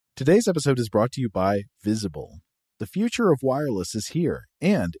Today's episode is brought to you by Visible. The future of wireless is here,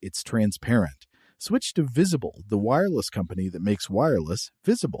 and it's transparent. Switch to Visible, the wireless company that makes wireless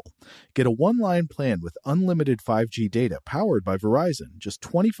visible. Get a one-line plan with unlimited 5G data powered by Verizon, just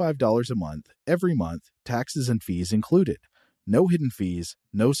 $25 a month, every month, taxes and fees included. No hidden fees,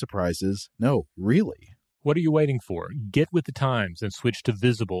 no surprises, no, really. What are you waiting for? Get with the times and switch to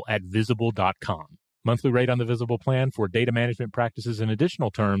Visible at Visible.com. Monthly rate on the Visible plan for data management practices and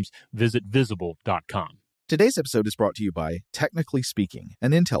additional terms, visit Visible.com. Today's episode is brought to you by Technically Speaking, an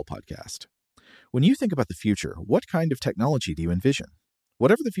Intel podcast. When you think about the future, what kind of technology do you envision?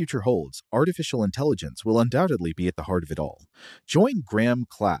 Whatever the future holds, artificial intelligence will undoubtedly be at the heart of it all. Join Graham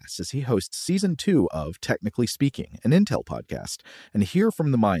Class as he hosts Season 2 of Technically Speaking, an Intel podcast, and hear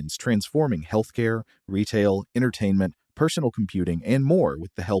from the minds transforming healthcare, retail, entertainment, personal computing, and more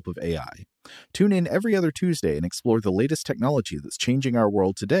with the help of AI. Tune in every other Tuesday and explore the latest technology that's changing our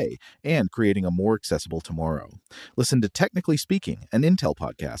world today and creating a more accessible tomorrow. Listen to Technically Speaking, an Intel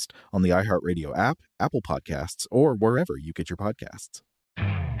podcast on the iHeartRadio app, Apple Podcasts, or wherever you get your podcasts.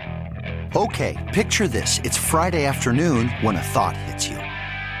 Okay, picture this. It's Friday afternoon when a thought hits you.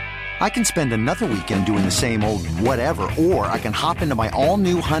 I can spend another weekend doing the same old whatever, or I can hop into my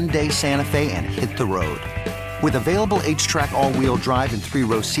all-new Hyundai Santa Fe and hit the road. With available H-Track all-wheel drive and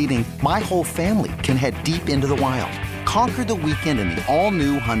 3-row seating, my whole family can head deep into the wild. Conquer the weekend in the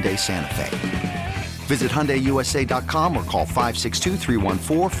all-new Hyundai Santa Fe. Visit HyundaiUSA.com or call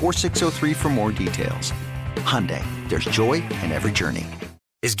 562-314-4603 for more details. Hyundai, there's joy in every journey.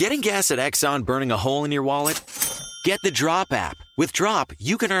 Is getting gas at Exxon burning a hole in your wallet? Get the Drop app. With Drop,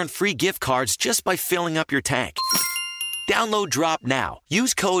 you can earn free gift cards just by filling up your tank. Download Drop now.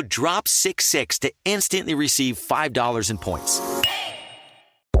 Use code DROP66 to instantly receive $5 in points.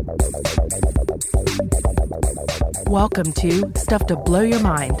 Welcome to Stuff to Blow Your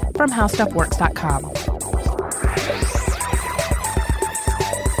Mind from HowStuffWorks.com.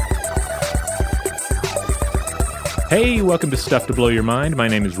 Hey, welcome to Stuff to Blow Your Mind. My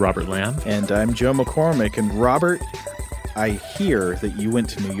name is Robert Lamb. And I'm Joe McCormick. And Robert, I hear that you went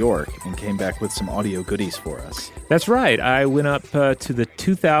to New York and came back with some audio goodies for us. That's right. I went up to the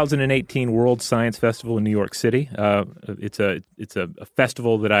 2018 World Science Festival in New York City. It's a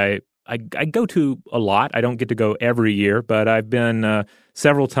festival that I go to a lot. I don't get to go every year, but I've been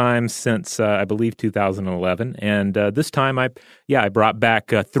several times since, I believe, 2011. And this time I brought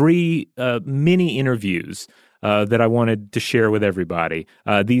back 3 mini interviews that I wanted to share with everybody.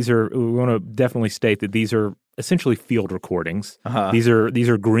 We want to definitely state that these are essentially field recordings. Uh-huh. These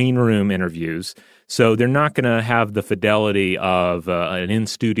are green room interviews, so they're not going to have the fidelity of an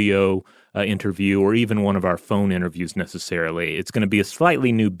in-studio interview or even one of our phone interviews necessarily. It's going to be a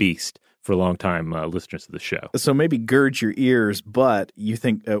slightly new beast for long-time listeners of the show. So maybe gird your ears, but you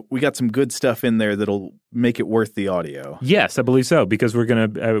think we got some good stuff in there that'll make it worth the audio. Yes, I believe so, because you're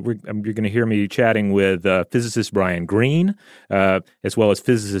going to hear me chatting with physicist Brian Greene, as well as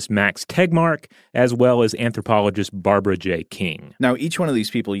physicist Max Tegmark, as well as anthropologist Barbara J. King. Now, each one of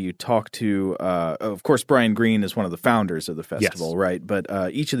these people you talk to, of course, Brian Greene is one of the founders of the festival, yes, right? But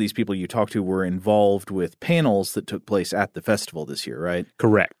each of these people you talk to were involved with panels that took place at the festival this year, right?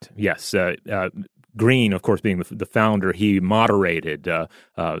 Correct. Yes. Greene, of course, being the founder, he moderated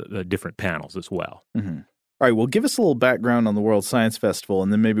different panels as well. Mm-hmm. All right, well, give us a little background on the World Science Festival,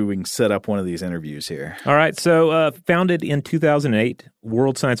 and then maybe we can set up one of these interviews here. All right, so founded in 2008,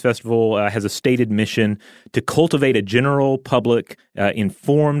 World Science Festival has a stated mission to cultivate a general public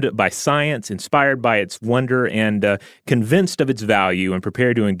informed by science, inspired by its wonder, and convinced of its value and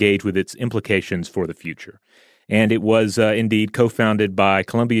prepared to engage with its implications for the future. And it was indeed co-founded by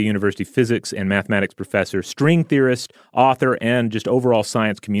Columbia University physics and mathematics professor, string theorist, author, and just overall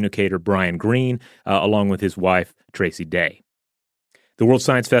science communicator Brian Greene, along with his wife, Tracy Day. The World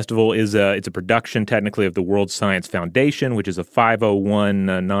Science Festival is it's a production technically of the World Science Foundation, which is a 501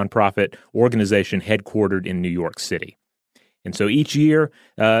 nonprofit organization headquartered in New York City. And so each year,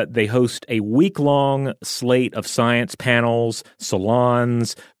 they host a week-long slate of science panels,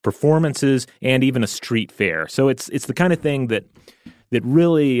 salons, performances, and even a street fair. So it's the kind of thing that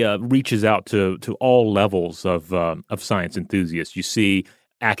really reaches out to all levels of science enthusiasts. You see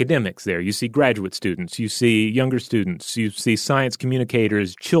academics there, you see graduate students, you see younger students, you see science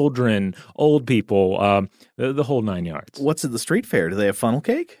communicators, children, old people, the whole 9 yards. What's at the street fair? Do they have funnel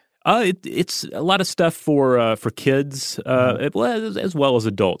cake? It's a lot of stuff for kids as well as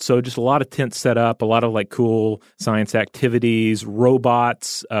adults. So just a lot of tents set up, a lot of like cool science activities,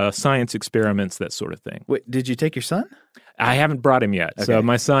 robots, science experiments, that sort of thing. Wait, did you take your son? I haven't brought him yet. Okay. So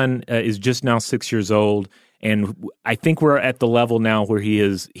my son is just now 6 years old, And I think we're at the level now where he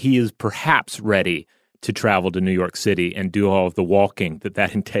is perhaps ready to travel to New York City and do all of the walking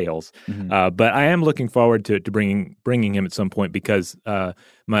that entails. Mm-hmm. But I am looking forward to bringing him at some point because I've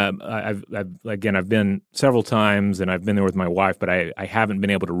been several times and I've been there with my wife, but I haven't been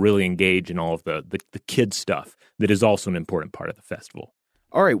able to really engage in all of the kid stuff that is also an important part of the festival.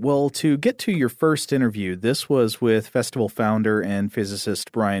 All right, well, to get to your first interview, this was with festival founder and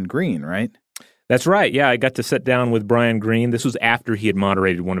physicist Brian Greene, right? That's right. Yeah, I got to sit down with Brian Greene. This was after he had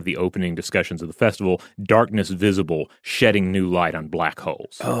moderated one of the opening discussions of the festival, Darkness Visible, Shedding New Light on Black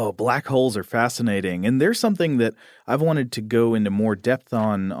Holes. Oh, black holes are fascinating. And there's something that I've wanted to go into more depth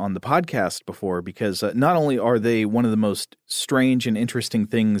on the podcast before, because not only are they one of the most strange and interesting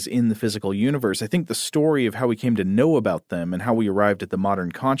things in the physical universe, I think the story of how we came to know about them and how we arrived at the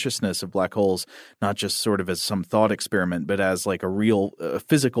modern consciousness of black holes, not just sort of as some thought experiment, but as like a real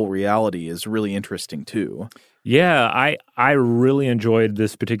physical reality, is really interesting too. Yeah, I really enjoyed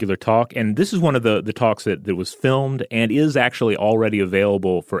this particular talk, and this is one of the talks that was filmed and is actually already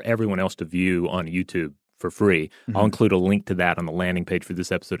available for everyone else to view on YouTube for free. Mm-hmm. I'll include a link to that on the landing page for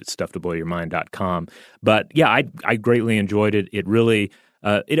this episode at stufftoblowyourmind.com. But yeah, I greatly enjoyed it. It really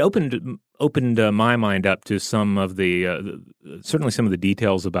it opened my mind up to some of certainly some of the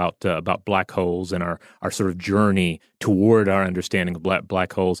details about black holes and our sort of journey toward our understanding of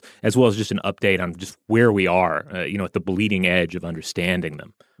black holes, as well as just an update on just where we are, at the bleeding edge of understanding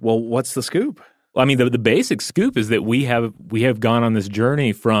them. Well, what's the scoop? Well, I mean, the basic scoop is that we have gone on this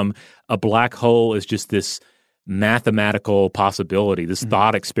journey from a black hole as just this mathematical possibility, this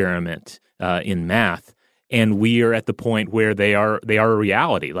thought experiment in math. And we are at the point where they are a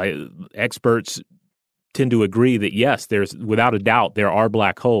reality. Like, experts tend to agree that yes, there's without a doubt there are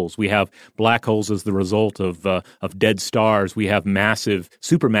black holes. We have black holes as the result of dead stars. We have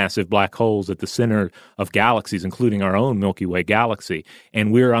supermassive black holes at the center of galaxies, including our own Milky Way galaxy.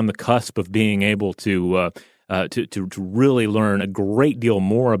 And we're on the cusp of being able to really learn a great deal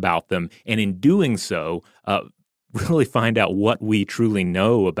more about them, and in doing so, really find out what we truly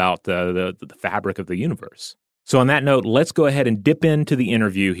know about the fabric of the universe. So on that note, let's go ahead and dip into the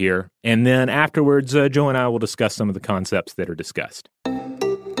interview here, and then afterwards, Joe and I will discuss some of the concepts that are discussed.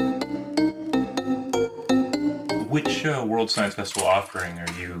 Which World Science Festival offering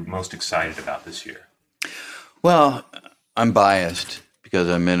are you most excited about this year? Well, I'm biased because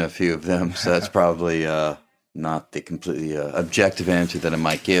I'm in a few of them, so that's probably not the completely objective answer that I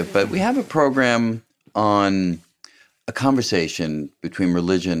might give. But we have a program on a conversation between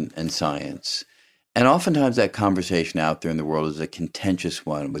religion and science. And oftentimes that conversation out there in the world is a contentious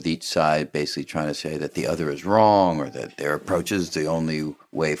one, with each side basically trying to say that the other is wrong or that their approach is the only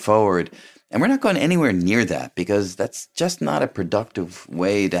way forward. And we're not going anywhere near that, because that's just not a productive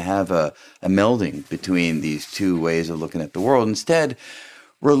way to have a melding between these two ways of looking at the world. Instead,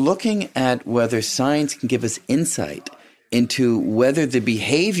 we're looking at whether science can give us insight into whether the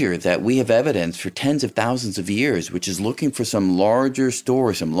behavior that we have evidenced for tens of thousands of years, which is looking for some larger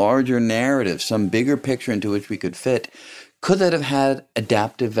story, some larger narrative, some bigger picture into which we could fit, could that have had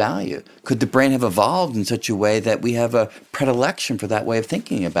adaptive value? Could the brain have evolved in such a way that we have a predilection for that way of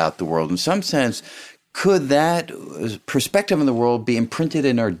thinking about the world? In some sense, could that perspective on the world be imprinted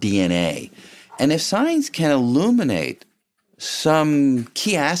in our DNA? And if science can illuminate some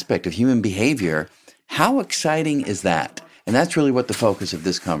key aspect of human behavior, how exciting is that? And that's really what the focus of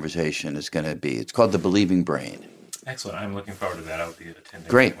this conversation is going to be. It's called The Believing Brain. Excellent. I'm looking forward to that. I'll be attending.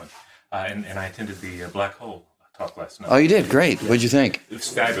 Great. And I attended the black hole talk last night. Oh, you did? Great. What'd you think? It was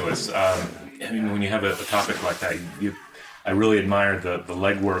fabulous. I mean, when you have a topic like that, I really admired the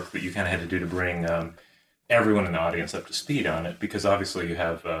legwork that you kind of had to do to bring everyone in the audience up to speed on it, because obviously you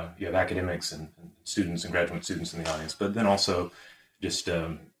have academics and students and graduate students in the audience, but then also just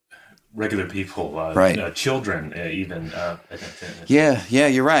regular people, right. Children, even. Yeah,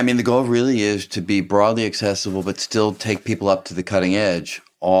 you're right. I mean, the goal really is to be broadly accessible, but still take people up to the cutting edge.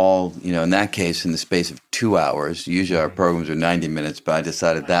 All, in that case, in the space of 2 hours. Usually our programs are 90 minutes, but I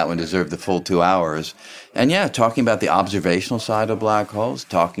decided that one deserved the full 2 hours. And yeah, talking about the observational side of black holes,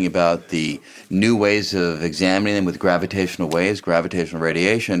 talking about the new ways of examining them with gravitational waves, gravitational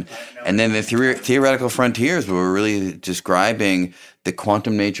radiation, and then the theoretical frontiers, where we're really describing the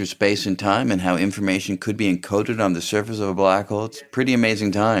quantum nature of space and time and how information could be encoded on the surface of a black hole. It's a pretty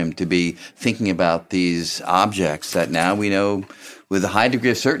amazing time to be thinking about these objects that now we know with a high degree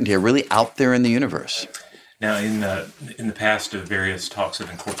of certainty are really out there in the universe. Now, in the past, various talks have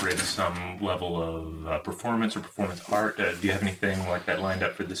incorporated some level of performance or performance art. Do you have anything like that lined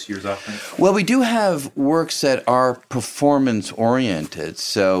up for this year's offering? Well, we do have works that are performance-oriented.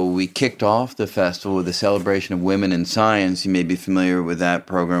 So we kicked off the festival with a celebration of women in science. You may be familiar with that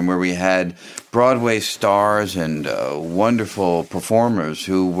program, where we had Broadway stars and wonderful performers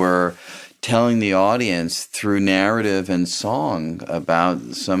who were telling the audience through narrative and song about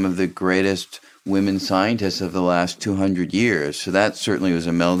some of the greatest women scientists of the last 200 years. So that certainly was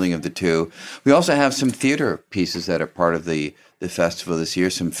a melding of the two. We also have some theater pieces that are part of the festival this year,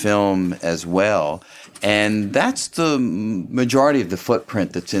 some film as well. And that's the majority of the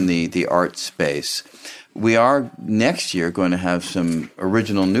footprint that's in the art space. We are next year going to have some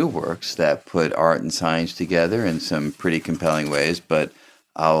original new works that put art and science together in some pretty compelling ways, but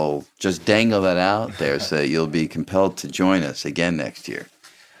I'll just dangle that out there so that you'll be compelled to join us again next year.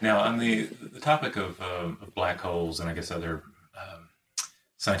 Now, on the topic of black holes and I guess other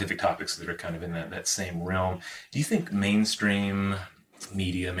scientific topics that are kind of in that same realm, do you think mainstream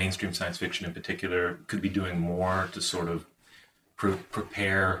media, mainstream science fiction in particular, could be doing more to sort of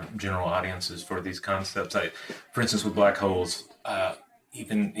prepare general audiences for these concepts? For instance, with black holes,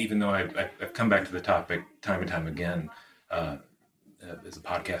 even though I've come back to the topic time and time again as a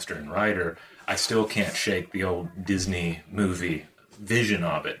podcaster and writer, I still can't shake the old Disney movie vision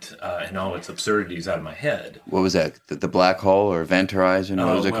of it and all its absurdities out of my head. What was that? The black hole or Event Horizon?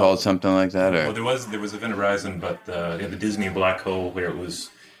 What was it called? Something like that? Or? Well, there was Event Horizon, but the Disney black hole, where it was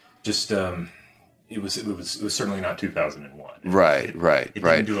just it was certainly not 2001. Right.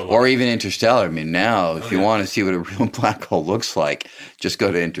 Or even Interstellar. I mean, now if you want to see what a real black hole looks like, just go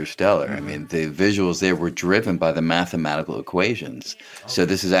to Interstellar. Mm-hmm. I mean, the visuals there were driven by the mathematical equations. So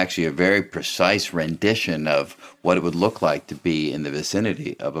this is actually a very precise rendition of what it would look like to be in the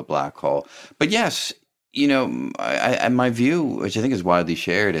vicinity of a black hole. But yes, you know, my view, which I think is widely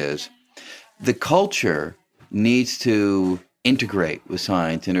shared, is the culture needs to integrate with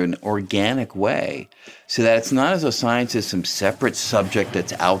science in an organic way, so that it's not as though science is some separate subject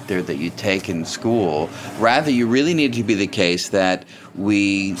that's out there that you take in school. Rather, you really need to be the case that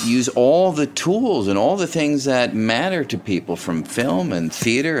we use all the tools and all the things that matter to people from film and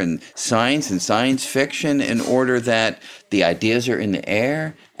theater and science fiction, in order that the ideas are in the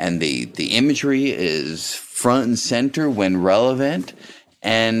air and the imagery is front and center when relevant.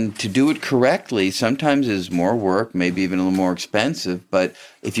 And to do it correctly sometimes is more work, maybe even a little more expensive. But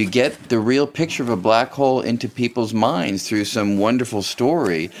if you get the real picture of a black hole into people's minds through some wonderful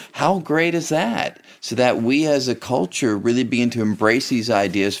story, how great is that? So that we as a culture really begin to embrace these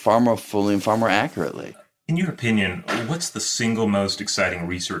ideas far more fully and far more accurately. In your opinion, what's the single most exciting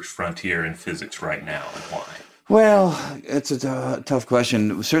research frontier in physics right now, and why? Well, it's a tough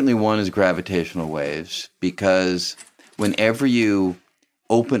question. Certainly one is gravitational waves, because whenever you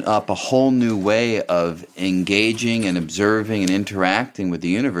open up a whole new way of engaging and observing and interacting with the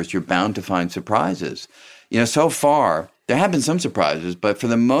universe, you're bound to find surprises. You know, so far, there have been some surprises, but for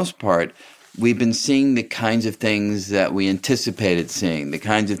the most part, we've been seeing the kinds of things that we anticipated seeing, the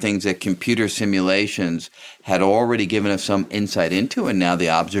kinds of things that computer simulations had already given us some insight into, and now the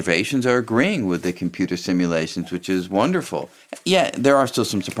observations are agreeing with the computer simulations, which is wonderful. Yeah, there are still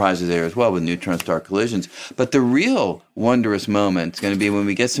some surprises there as well with neutron-star collisions, but the real wondrous moment is going to be when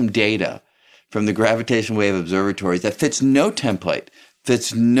we get some data from the gravitational wave observatories that fits no template,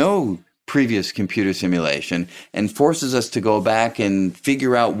 fits no previous computer simulation, and forces us to go back and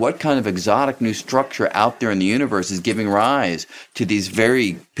figure out what kind of exotic new structure out there in the universe is giving rise to these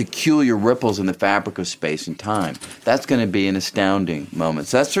very peculiar ripples in the fabric of space and time. That's going to be an astounding moment.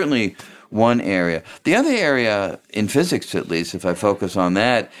 So that's certainly one area. The other area, in physics at least, if I focus on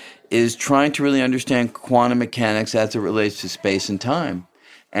that, is trying to really understand quantum mechanics as it relates to space and time.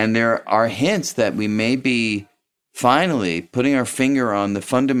 And there are hints that we may be finally putting our finger on the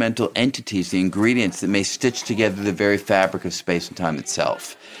fundamental entities, the ingredients that may stitch together the very fabric of space and time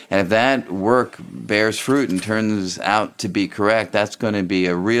itself. And if that work bears fruit and turns out to be correct, that's going to be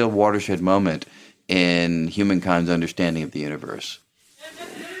a real watershed moment in humankind's understanding of the universe.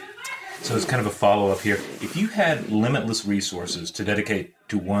 So it's kind of a follow-up here. If you had limitless resources to dedicate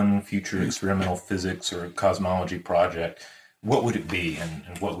to one future experimental physics or cosmology project, what would it be,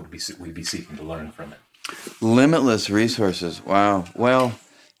 and what would we be seeking to learn from it? Limitless resources. Wow. Well,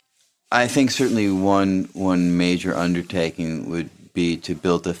 I think certainly one major undertaking would be to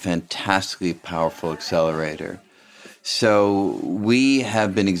build a fantastically powerful accelerator So we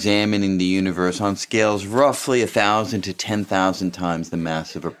have been examining the universe on scales roughly 1,000 to 10,000 times the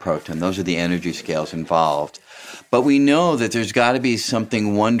mass of a proton. Those are the energy scales involved. But we know that there's got to be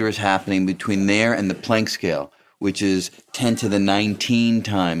something wondrous happening between there and the Planck scale, which is 10 to the 19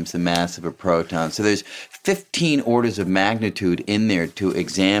 times the mass of a proton. So there's 15 orders of magnitude in there to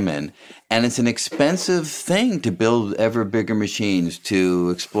examine. And it's an expensive thing to build ever bigger machines, to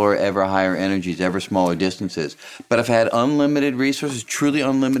explore ever higher energies, ever smaller distances. But if I had unlimited resources, truly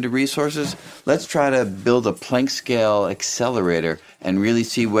unlimited resources, let's try to build a Planck scale accelerator and really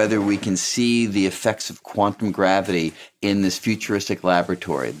see whether we can see the effects of quantum gravity in this futuristic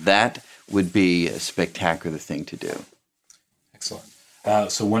laboratory. That would be a spectacular thing to do. Excellent.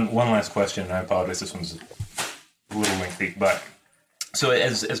 So one last question, and I apologize, this one's a little lengthy, but so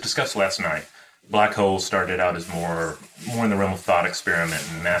as discussed last night, black holes started out as more in the realm of thought experiment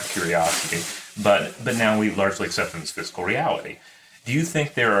and math curiosity, but now we largely accept them as physical reality. Do you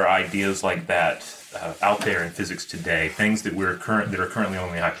think there are ideas like that out there in physics today, things that are currently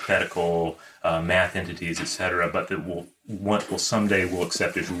only hypothetical math entities, etc., but that will someday we'll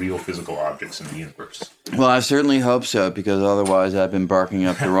accept as real physical objects in the universe? Well, I certainly hope so, because otherwise I've been barking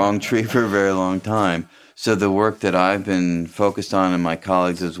up the wrong tree for a very long time. So the work that I've been focused on, and my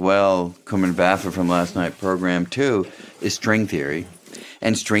colleagues as well, Kumran Baffa from last night's program too, is string theory.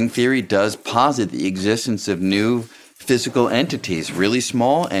 And string theory does posit the existence of new physical entities, really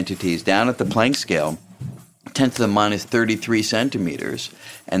small entities, down at the Planck scale, 10 to the minus 33 centimeters.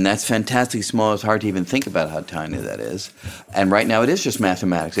 And that's fantastically small. It's hard to even think about how tiny that is. And right now it is just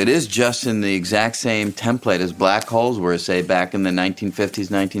mathematics. It is just in the exact same template as black holes were, say, back in the 1950s,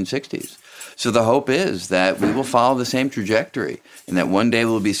 1960s. So the hope is that we will follow the same trajectory, and that one day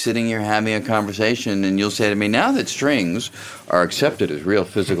we'll be sitting here having a conversation, and you'll say to me, now that strings are accepted as real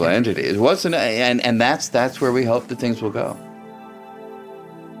physical entities, and that's where we hope that things will go.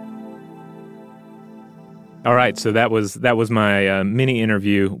 All right, so that was my mini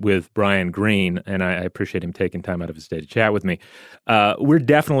interview with Brian Greene, and I appreciate him taking time out of his day to chat with me. We're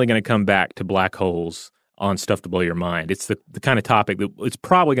definitely going to come back to black holes on Stuff to Blow Your Mind. It's the kind of topic that it's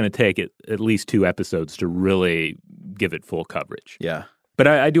probably going to take at least 2 episodes to really give it full coverage. Yeah. But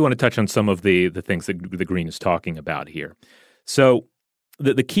I do want to touch on some of the things that the Greene is talking about here. So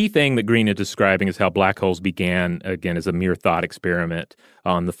the key thing that Greene is describing is how black holes began, again, as a mere thought experiment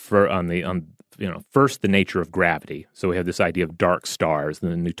first the nature of gravity. So we have this idea of dark stars,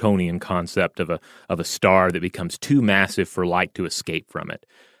 the Newtonian concept of a star that becomes too massive for light to escape from it.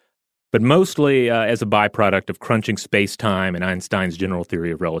 But mostly as a byproduct of crunching space-time and Einstein's general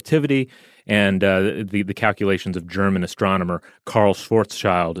theory of relativity and the calculations of German astronomer Karl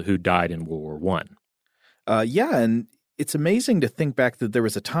Schwarzschild, who died in World War I. And it's amazing to think back that there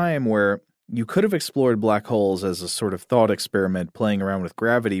was a time where you could have explored black holes as a sort of thought experiment playing around with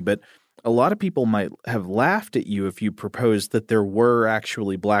gravity, but a lot of people might have laughed at you if you proposed that there were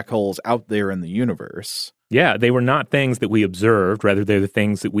actually black holes out there in the universe. Yeah, they were not things that we observed. Rather, they're the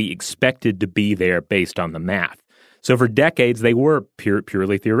things that we expected to be there based on the math. So for decades, they were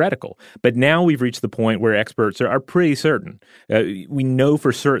purely theoretical. But now we've reached the point where experts are pretty certain. We know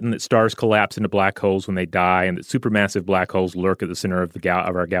for certain that stars collapse into black holes when they die, and that supermassive black holes lurk at the center of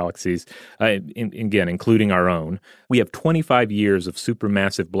our galaxies, again, including our own. We have 25 years of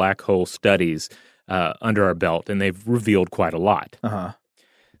supermassive black hole studies under our belt, and they've revealed quite a lot. Uh-huh.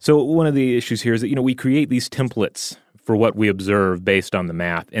 So one of the issues here is that, we create these templates for what we observe based on the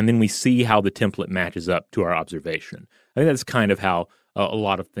math, and then we see how the template matches up to our observation. I think that's kind of how a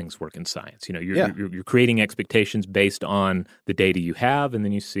lot of things work in science. You're creating expectations based on the data you have, and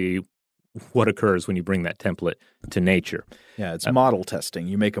then you see what occurs when you bring that template to nature. Yeah, it's model testing.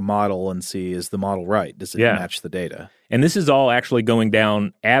 You make a model and see, is the model right? Does it match the data? And this is all actually going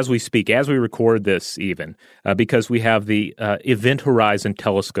down as we speak, as we record this even, because we have the Event Horizon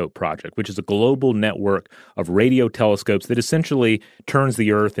Telescope Project, which is a global network of radio telescopes that essentially turns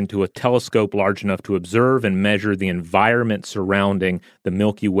the Earth into a telescope large enough to observe and measure the environment surrounding the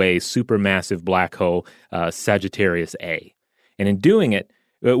Milky Way's supermassive black hole, Sagittarius A. And in doing it,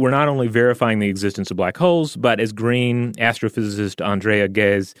 we're not only verifying the existence of black holes, but as Greene, astrophysicist Andrea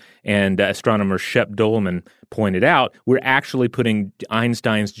Ghez, and astronomer Shep Doeleman pointed out, we're actually putting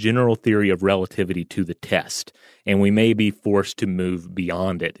Einstein's general theory of relativity to the test, and we may be forced to move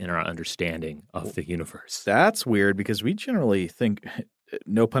beyond it in our understanding of the universe. That's weird, because we generally think,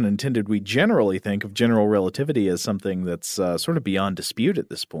 no pun intended, we generally think of general relativity as something that's sort of beyond dispute at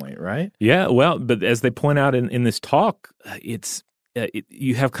this point, right? Yeah, well, but as they point out in this talk,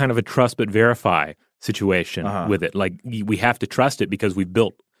 you have kind of a trust but verify situation with it. Like, we have to trust it because we've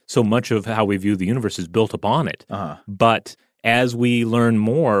built so much of how we view the universe is built upon it. But as we learn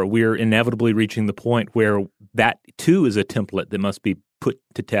more, we're inevitably reaching the point where that too is a template that must be put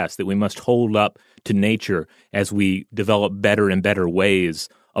to test, that we must hold up to nature as we develop better and better ways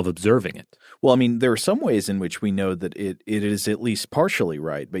of observing it. Well, I mean, there are some ways in which we know that it is at least partially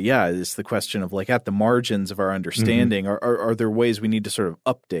right. But yeah, it's the question of, like, at the margins of our understanding, are there ways we need to sort of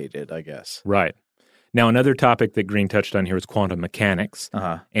update it, I guess? Right. Now, another topic that Green touched on here is quantum mechanics.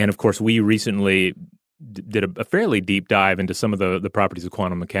 And of course, we recently did a fairly deep dive into some of the properties of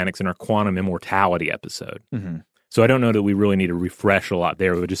quantum mechanics in our quantum immortality episode. So I don't know that we really need to refresh a lot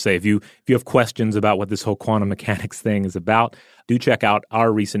there. We would just say if you have questions about what this whole quantum mechanics thing is about, do check out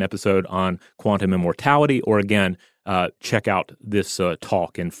our recent episode on quantum immortality, or again, check out this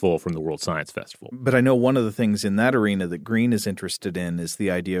talk in full from the World Science Festival. But I know one of the things in that arena that Green is interested in is the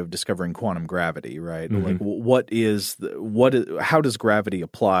idea of discovering quantum gravity, right? Like, how does gravity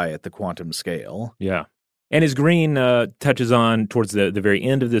apply at the quantum scale? Yeah. And as Green touches on towards the very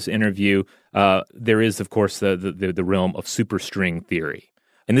end of this interview, there is, of course, the realm of superstring theory.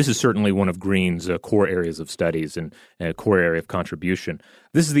 And this is certainly one of Green's core areas of studies and a core area of contribution.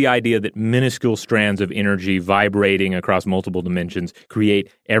 This is the idea that minuscule strands of energy vibrating across multiple dimensions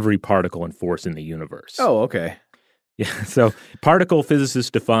create every particle and force in the universe. Oh, okay. Yeah. So particle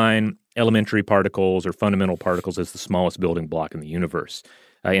physicists define elementary particles or fundamental particles as the smallest building block in the universe.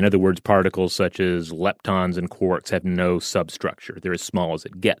 In other words, particles such as leptons and quarks have no substructure. They're as small as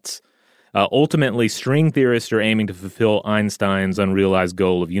it gets. Ultimately, string theorists are aiming to fulfill Einstein's unrealized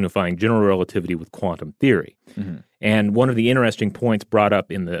goal of unifying general relativity with quantum theory. And one of the interesting points brought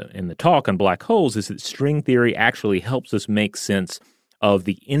up in the talk on black holes is that string theory actually helps us make sense of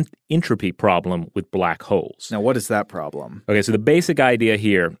the entropy problem with black holes. Now, what is that problem? Okay, so the basic idea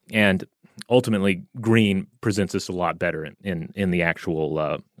here, and ultimately Green presents this a lot better in the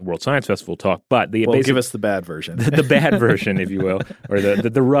actual World Science Festival talk, but give us the bad version. The bad version, if you will, or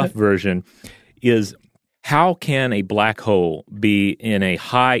the rough version, is how can a black hole be in a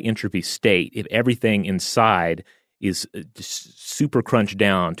high entropy state if everything inside is super crunched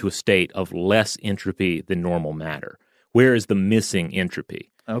down to a state of less entropy than normal matter? Where is the missing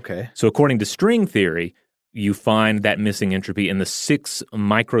entropy? Okay. So according to string theory, you find that missing entropy in the 6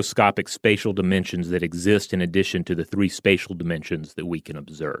 microscopic spatial dimensions that exist in addition to the 3 spatial dimensions that we can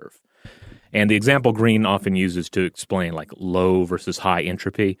observe. And the example Green often uses to explain like low versus high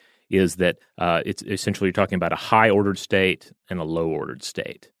entropy is that it's essentially you're talking about a high-ordered state and a low-ordered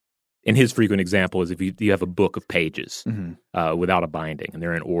state. And his frequent example is if you have a book of pages without a binding and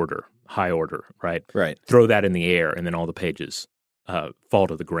they're in order, high order, right? Right. Throw that in the air and then all the pages fall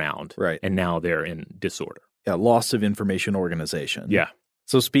to the ground. Right. And now they're in disorder. Yeah, loss of information organization. Yeah.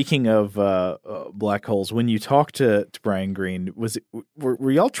 So speaking of black holes, when you talked to Brian Greene,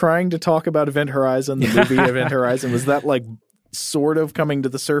 were y'all trying to talk about Event Horizon, the movie Event Horizon? Was that like sort of coming to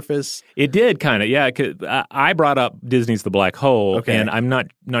the surface? It did kind of, yeah. I brought up Disney's The Black Hole, and I'm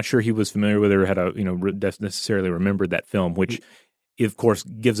not sure he was familiar with it or had necessarily remembered that film, which of course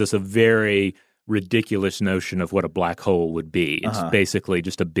gives us a very ridiculous notion of what a black hole would be. It's basically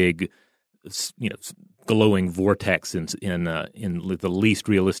just a big, glowing vortex in the least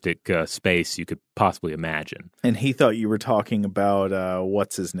realistic space you could possibly imagine. And he thought you were talking about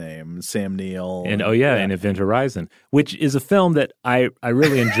what's his name, Sam Neill, and and Event Horizon, which is a film that I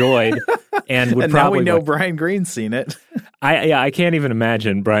really enjoyed, and would and probably now we know Brian Greene's seen it. I can't even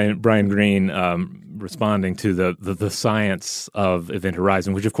imagine Brian Greene responding to the science of Event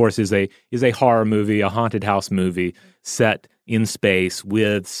Horizon, which of course is a horror movie, a haunted house movie set in space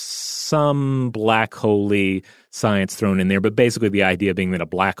with some black hole-y science thrown in there, but basically the idea being that a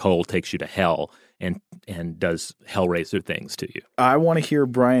black hole takes you to hell and does Hellraiser things to you. I want to hear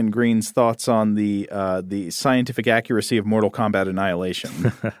Brian Greene's thoughts on the scientific accuracy of Mortal Kombat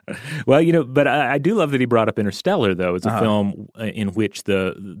Annihilation. Well, but I do love that he brought up Interstellar, though. It's a film in which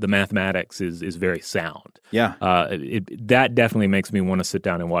the mathematics is very sound. Yeah. That definitely makes me want to sit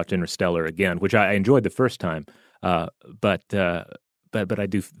down and watch Interstellar again, which I enjoyed the first time. But I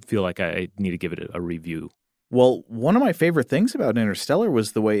do feel like I need to give it a review. Well, one of my favorite things about Interstellar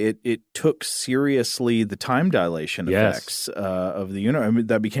was the way it took seriously the time dilation effects of the universe. I mean,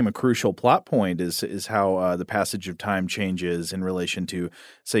 that became a crucial plot point is how the passage of time changes in relation to,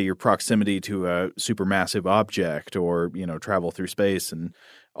 say, your proximity to a supermassive object or, travel through space and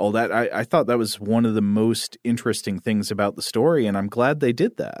all that. I thought that was one of the most interesting things about the story, and I'm glad they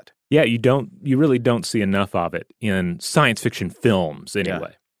did that. Yeah, you really don't see enough of it in science fiction films anyway.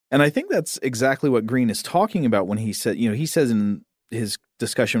 Yeah. And I think that's exactly what Greene is talking about when he said, he says in his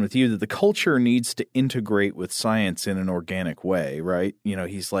discussion with you that the culture needs to integrate with science in an organic way, right?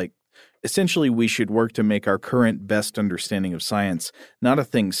 He's like, essentially, we should work to make our current best understanding of science not a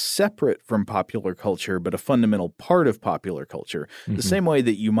thing separate from popular culture, but a fundamental part of popular culture. Mm-hmm. The same way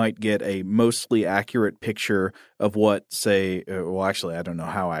that you might get a mostly accurate picture of what, say, well, actually, I don't know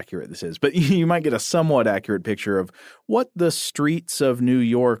how accurate this is, but you might get a somewhat accurate picture of what the streets of New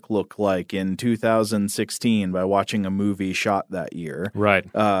York look like in 2016 by watching a movie shot that year.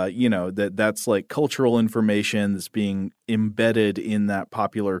 Right. That's like cultural information that's being embedded in that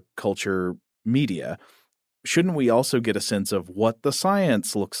popular culture media. Shouldn't we also get a sense of what the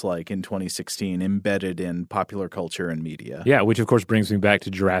science looks like in 2016 embedded in popular culture and media? Yeah, which of course brings me back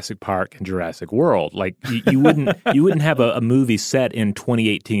to Jurassic Park and Jurassic World. Like you wouldn't have a movie set in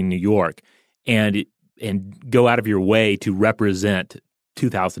 2018 New York and go out of your way to represent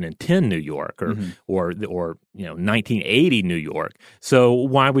 2010 New York or 1980 New York. So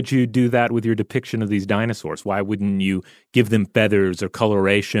why would you do that with your depiction of these dinosaurs? Why wouldn't you give them feathers or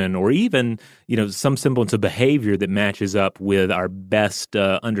coloration or even some semblance of behavior that matches up with our best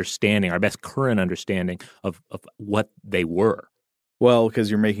understanding, our best current understanding of what they were? Well, because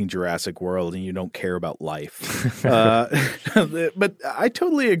you're making Jurassic World and you don't care about life. But I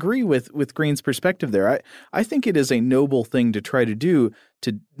totally agree with Green's perspective there. I think it is a noble thing to try to do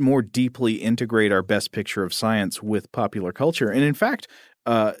to more deeply integrate our best picture of science with popular culture. And in fact,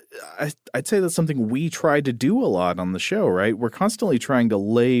 I'd say that's something we try to do a lot on the show, right? We're constantly trying to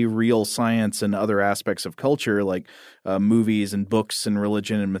lay real science and other aspects of culture like movies and books and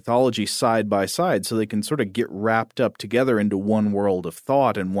religion and mythology side by side so they can sort of get wrapped up together into one world of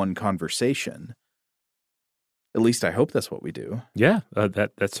thought and one conversation. At least I hope that's what we do. Yeah,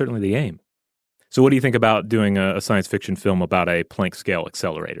 that's certainly the aim. So what do you think about doing a science fiction film about a Planck scale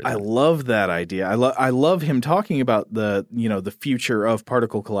accelerator? I love that idea. I love him talking about the future of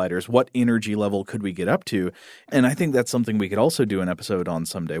particle colliders. What energy level could we get up to? And I think that's something we could also do an episode on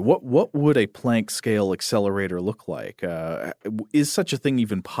someday. What would a Planck scale accelerator look like? Is such a thing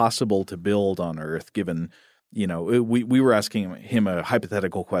even possible to build on Earth given we were asking him a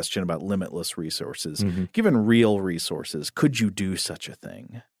hypothetical question about limitless resources. Mm-hmm. Given real resources, could you do such a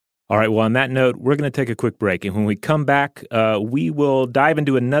thing? All right, well, on that note, we're going to take a quick break. And when we come back, we will dive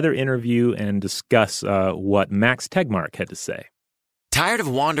into another interview and discuss what Max Tegmark had to say. Tired of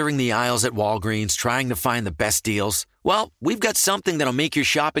wandering the aisles at Walgreens trying to find the best deals? Well, we've got something that'll make your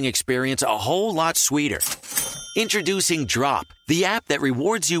shopping experience a whole lot sweeter. Introducing Drop, the app that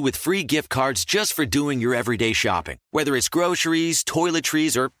rewards you with free gift cards just for doing your everyday shopping. Whether it's groceries,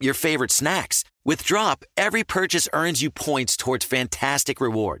 toiletries, or your favorite snacks. With Drop, every purchase earns you points towards fantastic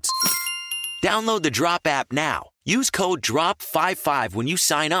rewards. Download the Drop app now. Use code DROP55 when you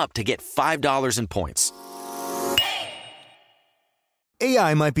sign up to get $5 in points.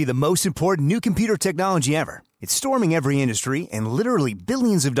 AI might be the most important new computer technology ever. It's storming every industry, and literally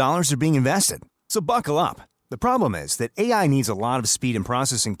billions of dollars are being invested. So buckle up. The problem is that AI needs a lot of speed and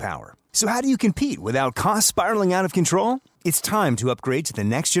processing power. So how do you compete without costs spiraling out of control? It's time to upgrade to the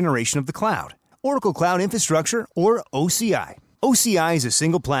next generation of the cloud. Oracle Cloud Infrastructure, or OCI. OCI is a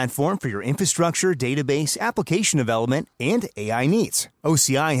single platform for your infrastructure, database, application development, and AI needs.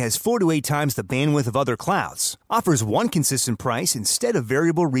 OCI has 4 to 8 times the bandwidth of other clouds, offers one consistent price instead of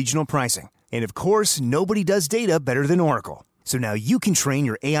variable regional pricing. And of course, nobody does data better than Oracle. So now you can train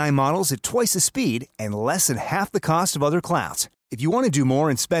your AI models at twice the speed and less than half the cost of other clouds. If you want to do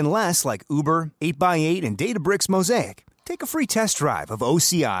more and spend less like Uber, 8x8, and Databricks Mosaic, take a free test drive of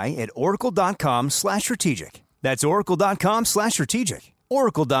OCI at oracle.com/strategic. That's oracle.com/strategic.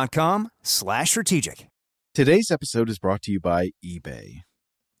 Oracle.com/strategic. Today's episode is brought to you by eBay.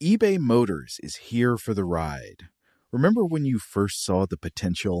 eBay Motors is here for the ride. Remember when you first saw the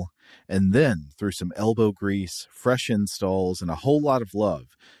potential? And then, through some elbow grease, fresh installs, and a whole lot of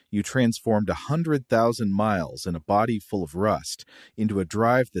love, you transformed 100,000 miles and a body full of rust into a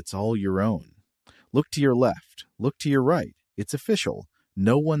drive that's all your own. Look to your left. Look to your right. It's official.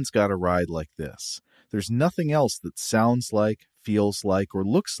 No one's got a ride like this. There's nothing else that sounds like, feels like, or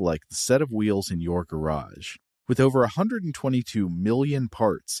looks like the set of wheels in your garage. With over 122 million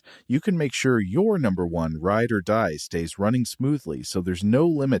parts, you can make sure your number one ride or die stays running smoothly so there's no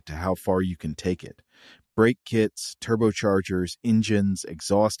limit to how far you can take it. Brake kits, turbochargers, engines,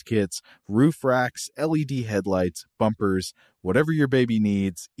 exhaust kits, roof racks, LED headlights, bumpers, whatever your baby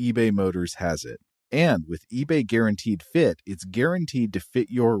needs, eBay Motors has it. And with eBay Guaranteed Fit, it's guaranteed to fit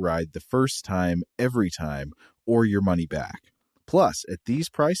your ride the first time, every time, or your money back. Plus, at these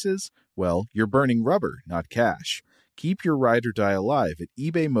prices, well, you're burning rubber, not cash. Keep your ride or die alive at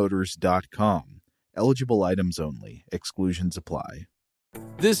ebaymotors.com. Eligible items only. Exclusions apply.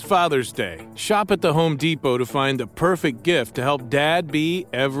 This Father's Day, shop at the Home Depot to find the perfect gift to help Dad be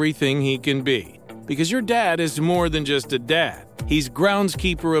everything he can be. Because your dad is more than just a dad. He's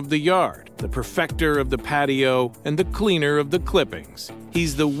groundskeeper of the yard, the perfecter of the patio, and the cleaner of the clippings.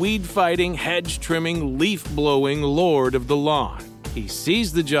 He's the weed-fighting, hedge-trimming, leaf-blowing lord of the lawn. He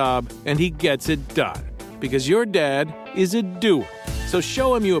sees the job, and he gets it done. Because your dad is a doer. So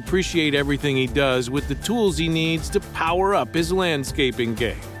show him you appreciate everything he does with the tools he needs to power up his landscaping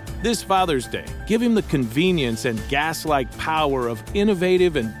game. This Father's Day, give him the convenience and gas-like power of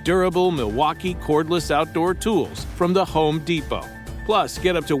innovative and durable Milwaukee cordless outdoor tools from the Home Depot. Plus,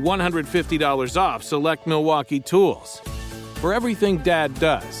 get up to $150 off select Milwaukee tools. For everything Dad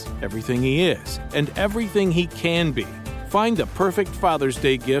does, everything he is, and everything he can be, find the perfect Father's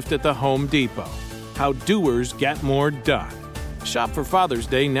Day gift at the Home Depot. How doers get more done. Shop for Father's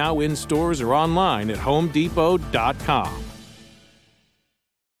Day now in stores or online at homedepot.com.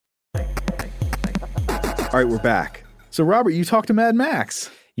 All right, we're back. So, Robert, you talked to Mad Max.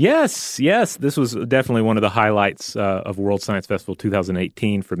 Yes. This was definitely one of the highlights of World Science Festival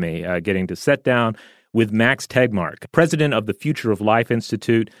 2018 for me, getting to sit down with Max Tegmark, president of the Future of Life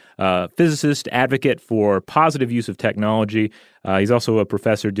Institute, physicist, advocate for positive use of technology. He's also a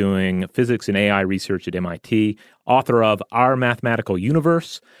professor doing physics and AI research at MIT, author of Our Mathematical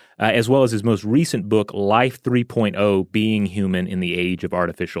Universe, as well as his most recent book, Life 3.0, Being Human in the Age of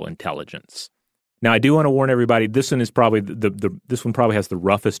Artificial Intelligence. Now, I do want to warn everybody, this one is probably this one probably has the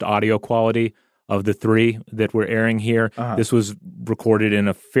roughest audio quality of the three that we're airing here. Uh-huh. This was recorded in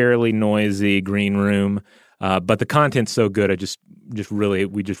a fairly noisy green room, but the content's so good, we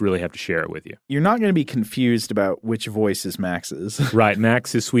just really have to share it with you. You're not going to be confused about which voice is Max's. Right,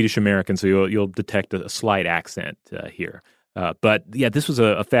 Max is Swedish American, so you'll detect a slight accent here. But yeah, this was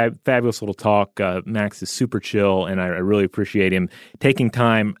a fabulous little talk. Max is super chill, and I really appreciate him taking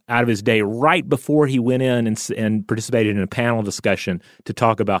time out of his day right before he went in and participated in a panel discussion to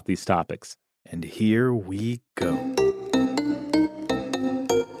talk about these topics. And here we go.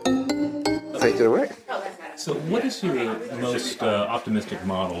 Take it away. So what is your most optimistic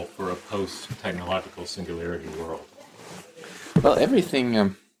model for a post-technological singularity world? Well,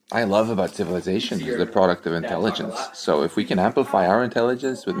 everything I love about civilization is the product of intelligence. So if we can amplify our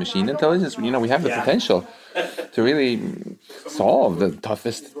intelligence with machine intelligence, we have the potential to really solve the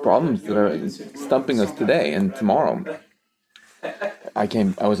toughest problems that are stumping us today and tomorrow. I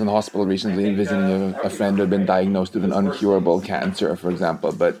was in the hospital recently visiting a friend who had been diagnosed with an uncurable cancer, for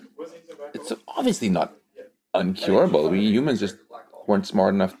example, but it's obviously not uncurable. We humans just weren't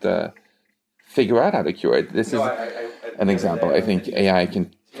smart enough to figure out how to cure it. This is an example. I think AI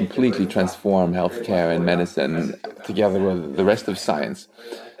can completely transform healthcare and medicine together with the rest of science.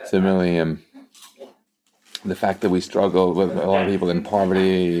 Similarly, the fact that we struggle with a lot of people in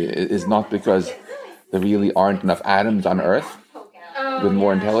poverty is not because there really aren't enough atoms on Earth. With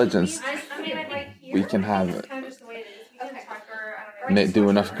more intelligence, we can do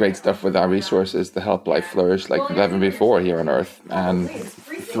enough great stuff with our resources to help life flourish like never before here on Earth and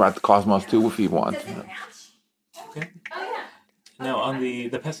throughout the cosmos too, if we want. Okay. Now, on the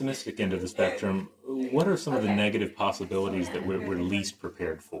pessimistic end of the spectrum, what are some of the negative possibilities that we're least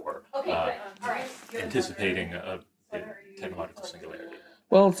prepared for, anticipating a technological singularity?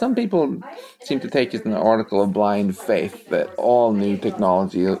 Well, some people seem to take it in an article of blind faith that all new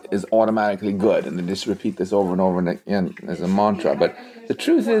technology is automatically good, and they just repeat this over and over again as a mantra. But the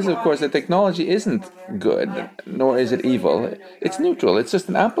truth is, of course, that technology isn't good, nor is it evil. It's neutral. It's just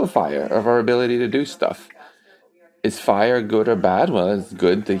an amplifier of our ability to do stuff. Is fire good or bad? Well, it's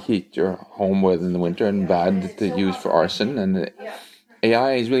good to heat your home with in the winter and bad to use for arson. And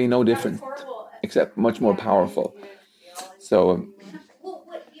AI is really no different, except much more powerful. So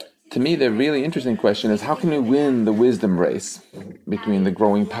to me, the really interesting question is how can we win the wisdom race between the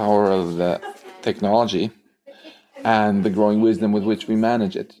growing power of the technology and the growing wisdom with which we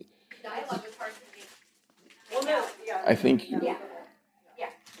manage it? I think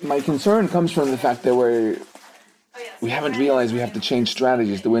my concern comes from the fact that we haven't realized we have to change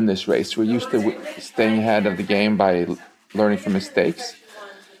strategies to win this race. We're used to staying ahead of the game by learning from mistakes.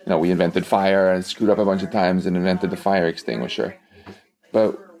 We invented fire and screwed up a bunch of times and invented the fire extinguisher.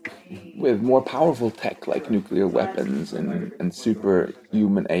 But with more powerful tech like nuclear weapons and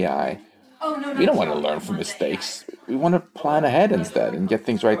superhuman AI, we don't want to learn from mistakes. We want to plan ahead instead and get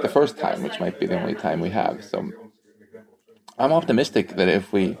things right the first time, which might be the only time we have. So I'm optimistic that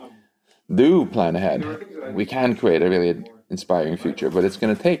if we do plan ahead, we can create a really inspiring future, but it's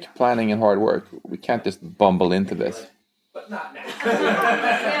going to take planning and hard work. We can't just bumble into this. Now,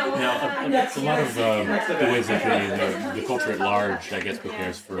 a lot of the ways that the culture at large, I guess,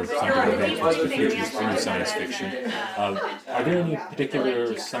 prepares for scientific advancements in the future is through science fiction. Are there any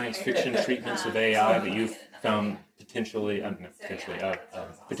particular science fiction treatments of AI that you've found particularly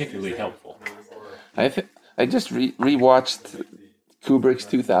helpful? I just rewatched Kubrick's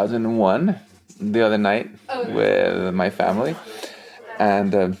 2001 the other night with my family,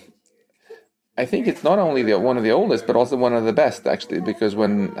 and I think it's not only one of the oldest, but also one of the best, actually, because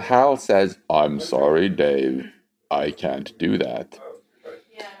when Hal says, "I'm sorry, Dave, I can't do that,"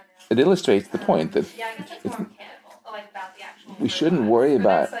 it illustrates the point that we shouldn't worry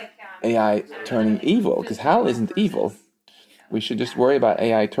about AI turning evil, because Hal isn't evil. We should just worry about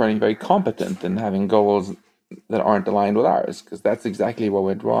AI turning very competent and having goals that aren't aligned with ours, because that's exactly what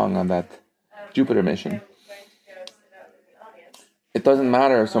went wrong on that Jupiter mission. It doesn't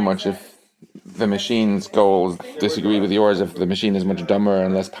matter so much if the machine's goals disagree with yours, if the machine is much dumber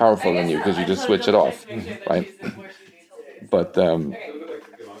and less powerful than you, because you just switch it off, right? But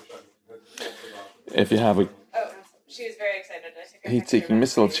if you have a heat-seeking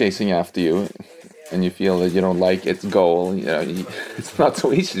missile chasing after you, and you feel that you don't like its goal, it's not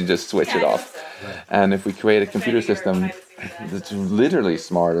so easy to just switch it off. And if we create a computer system that's literally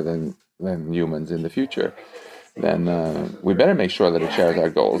smarter than humans in the future, then we better make sure that it shares our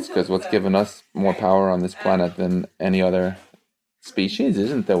goals, because what's given us more power on this planet than any other species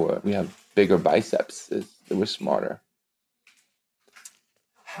isn't that we have bigger biceps, it's that we're smarter.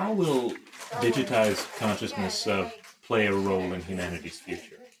 How will digitized consciousness play a role in humanity's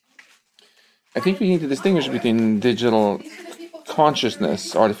future? I think we need to distinguish between digital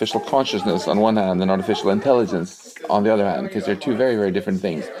consciousness, artificial consciousness on one hand, and artificial intelligence on the other hand, because they're two very, very different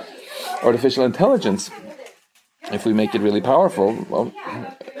things. Artificial intelligence, if we make it really powerful, well,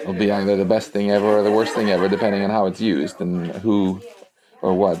 it'll be either the best thing ever or the worst thing ever, depending on how it's used and who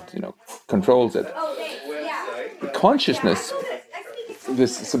or what, controls it. Consciousness,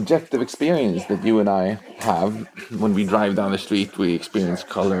 this subjective experience that you and I have when we drive down the street, we experience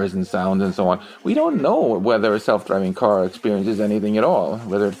colors and sounds and so on. We don't know whether a self-driving car experiences anything at all,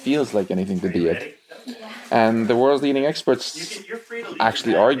 whether it feels like anything to be it. And the world's leading experts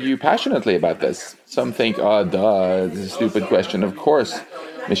actually argue passionately about this. Some think, it's a stupid question. Of course,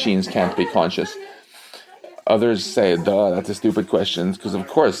 machines can't be conscious. Others say, that's a stupid question, because of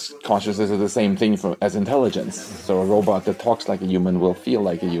course, consciousness is the same thing as intelligence. So a robot that talks like a human will feel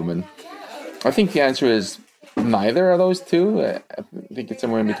like a human. I think the answer is neither of those two. I think it's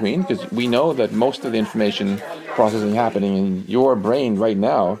somewhere in between, because we know that most of the information processing happening in your brain right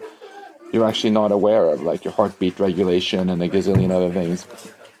now, you're actually not aware of, like your heartbeat regulation and a gazillion other things.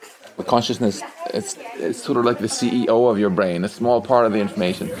 But consciousness, it's sort of like the CEO of your brain, a small part of the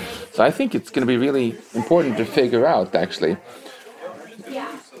information. So I think it's going to be really important to figure out, actually,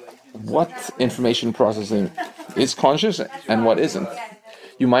 what information processing is conscious and what isn't.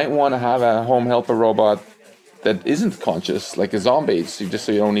 You might want to have a home helper robot that isn't conscious, like a zombie, just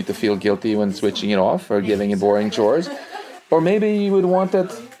so you don't need to feel guilty when switching it off or giving it boring chores. Or maybe you would want it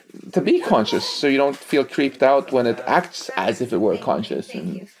to be conscious, so you don't feel creeped out when it acts as if it were conscious.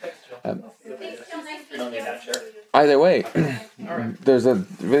 And, either way, there's a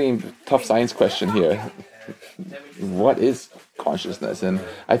really tough science question here. What is consciousness? And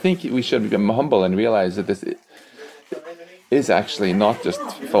I think we should become humble and realize that this is actually not just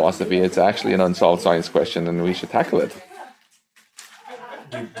philosophy, it's actually an unsolved science question, and we should tackle it.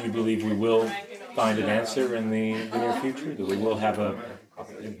 Do you believe we will find an answer in the near future? That we will have a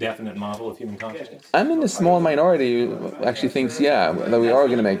definite model of human consciousness? I'm in the small minority who actually thinks, that we are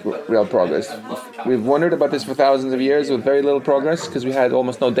going to make real progress. We've wondered about this for thousands of years with very little progress because we had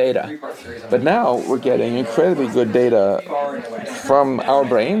almost no data. But now we're getting incredibly good data from our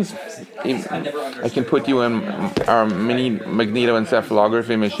brains. I can put you in our mini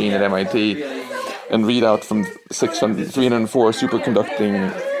magnetoencephalography machine at MIT and read out from 304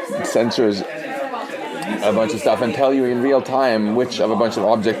 superconducting sensors a bunch of stuff and tell you in real time which of a bunch of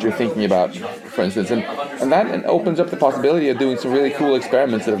objects you're thinking about, for instance. And that opens up the possibility of doing some really cool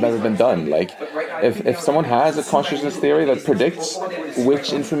experiments that have never been done. Like, if someone has a consciousness theory that predicts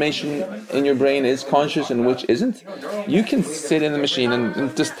which information in your brain is conscious and which isn't, you can sit in the machine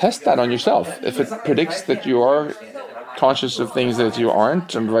and just test that on yourself. If it predicts that you are conscious of things that you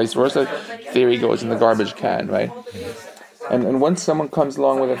aren't, and vice versa, theory goes in the garbage can, right? And once someone comes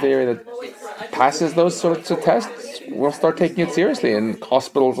along with a theory that passes those sorts of tests, we'll start taking it seriously, and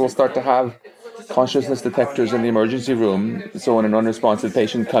hospitals will start to have consciousness detectors in the emergency room, so when an unresponsive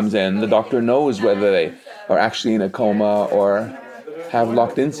patient comes in, the doctor knows whether they are actually in a coma or have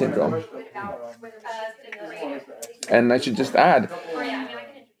locked-in syndrome. And I should just add,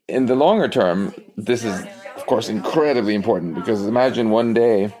 in the longer term, this is, of course, incredibly important, because imagine one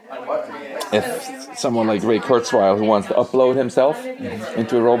day if someone like Ray Kurzweil, who wants to upload himself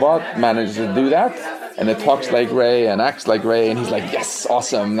into a robot, manages to do that, and it talks like Ray and acts like Ray, and he's like, yes,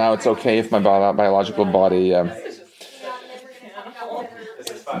 awesome, now it's okay if my biological body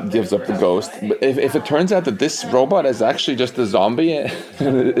gives up the ghost. But if it turns out that this robot is actually just a zombie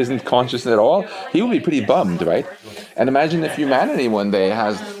and isn't conscious at all, he will be pretty bummed, right? And imagine if humanity one day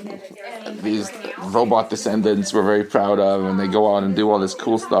has these robot descendants we're very proud of, and they go out and do all this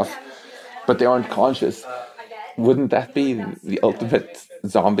cool stuff, but they aren't conscious. Wouldn't that be the ultimate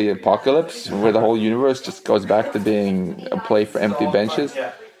zombie apocalypse, where the whole universe just goes back to being a play for empty benches?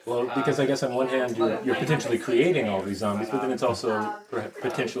 Well, because I guess on one hand you're potentially creating all these zombies, but then it's also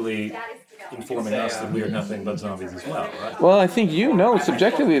potentially informing us that we are nothing but zombies as well, right? Well, I think you know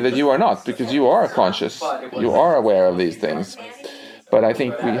subjectively that you are not, because you are conscious. You are aware of these things. But I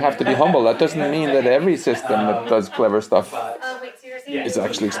think we have to be humble. That doesn't mean that every system that does clever stuff is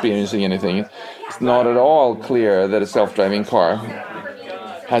actually experiencing anything. It's not at all clear that a self-driving car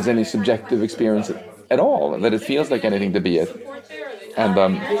has any subjective experience at all, that it feels like anything to be it. And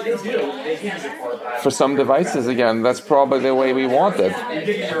for some devices, again, that's probably the way we want it.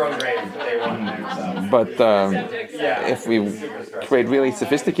 But if we create really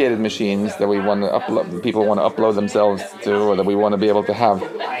sophisticated machines that we want to upload, people want to upload themselves to, or that we want to be able to have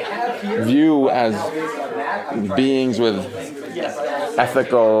view as beings with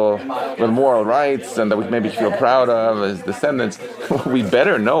ethical, with moral rights, and that we maybe feel proud of as descendants, we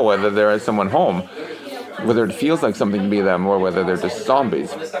better know whether there is someone home, whether it feels like something to be them, or whether they're just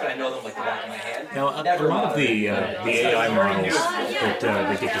zombies. Now, a lot of the AI models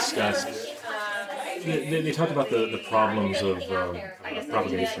that get discussed, they talk about the problems of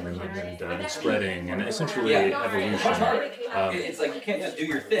propagation and spreading and essentially evolution. It's like you can't just do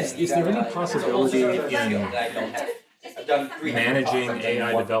your thing. Is there any possibility in managing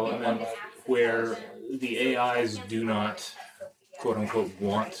AI development where the AIs do not, quote unquote,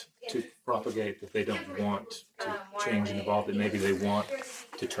 want to propagate, that they don't want to change and evolve, that maybe they want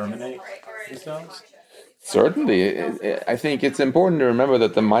to terminate themselves? Certainly. I think it's important to remember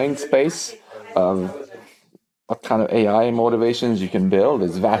that the mind space of what kind of AI motivations you can build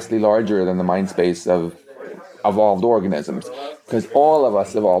is vastly larger than the mind space of evolved organisms. Because all of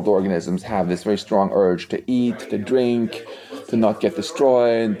us evolved organisms have this very strong urge to eat, to drink, to not get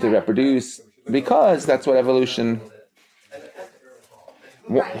destroyed, to reproduce, because that's what evolution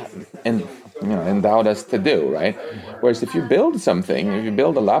endowed us to do, right? Whereas if you build something, if you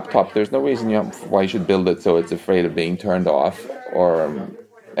build a laptop, there's no reason why you should build it so it's afraid of being turned off, or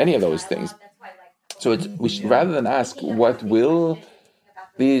any of those things. So we should, rather than ask what will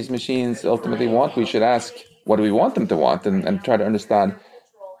these machines ultimately want, we should ask what do we want them to want, and try to understand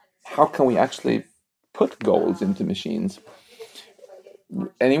how can we actually put goals into machines.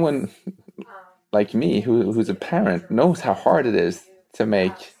 Anyone like me who's a parent knows how hard it is to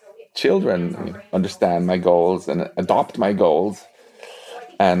make children understand my goals and adopt my goals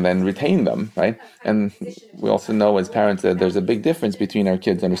and then retain them, right? And we also know as parents that there's a big difference between our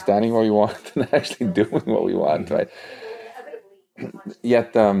kids understanding what we want and actually doing what we want, right?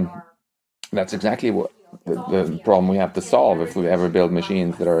 Yet that's exactly what the problem we have to solve if we ever build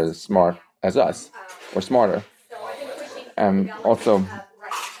machines that are as smart as us or smarter. And also,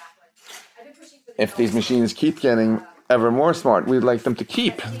 if these machines keep getting ever more smart, we'd like them to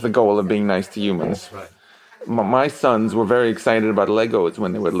keep the goal of being nice to humans. Right. My sons were very excited about Legos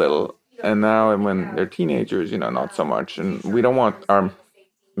when they were little, and now when they're teenagers, not so much. And we don't want our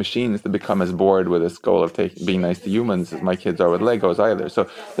machines to become as bored with this goal of being nice to humans as my kids are with Legos either. So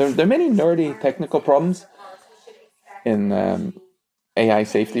there are many nerdy technical problems in AI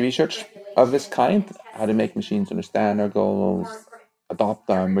safety research of this kind, how to make machines understand our goals, adopt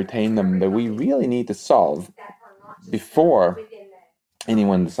them, retain them, that we really need to solve before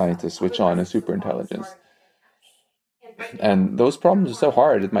anyone decides to switch on a superintelligence. And those problems are so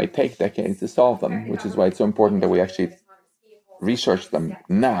hard, it might take decades to solve them, which is why it's so important that we actually research them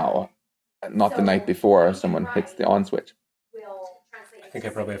now, not the night before someone hits the on switch. I think I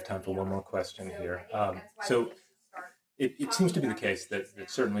probably have time for one more question here. So it seems to be the case that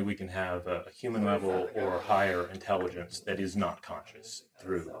certainly we can have a human level or higher intelligence that is not conscious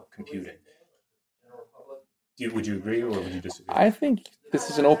through computing. Would you agree or would you disagree? I think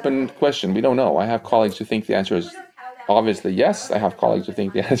this is an open question. We don't know. I have colleagues who think the answer is obviously yes. I have colleagues who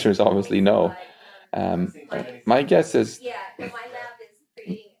think the answer is obviously no. My guess is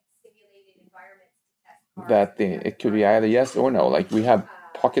that it could be either yes or no. Like we have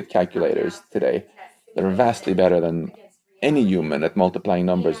pocket calculators today that are vastly better than any human at multiplying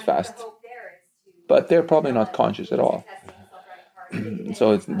numbers fast. But they're probably not conscious at all.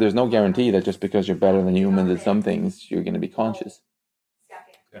 So there's no guarantee that just because you're better than humans at some things, you're going to be conscious.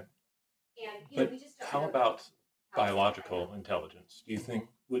 Okay. But how about biological intelligence? Do you think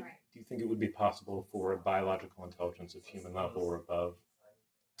it would be possible for a biological intelligence of human level or above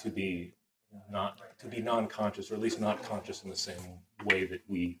to be non-conscious, or at least not conscious in the same way that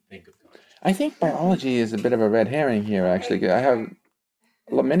we think of consciousness? I think biology is a bit of a red herring here, actually. I have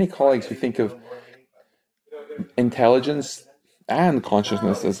many colleagues who think of intelligence and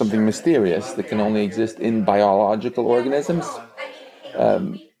consciousness as something mysterious that can only exist in biological organisms.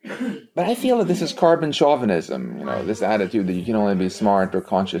 But I feel that this is carbon chauvinism, this attitude that you can only be smart or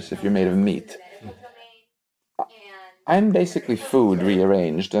conscious if you're made of meat. I'm basically food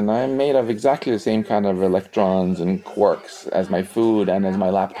rearranged, and I'm made of exactly the same kind of electrons and quarks as my food and as my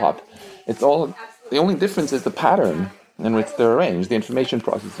laptop. The only difference is the pattern in which they're arranged, the information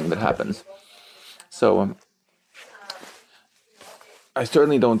processing that happens. So I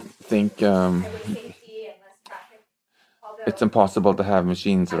certainly don't think it's impossible to have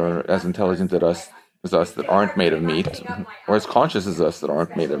machines that are as intelligent as us that aren't made of meat, or as conscious as us that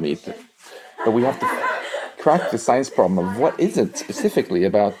aren't made of meat. But we have to crack the science problem of what is it specifically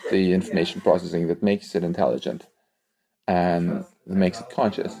about the information processing that makes it intelligent and that makes it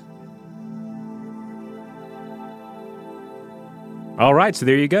conscious. All right, so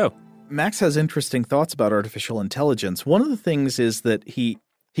there you go. Max has interesting thoughts about artificial intelligence. One of the things is that he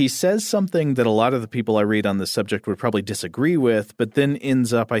says something that a lot of the people I read on this subject would probably disagree with, but then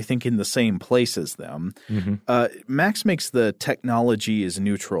ends up, I think, in the same place as them. Mm-hmm. Max makes the technology is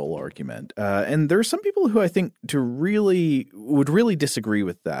neutral argument. And there are some people who I think would really disagree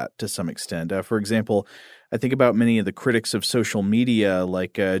with that to some extent. For example, I think about many of the critics of social media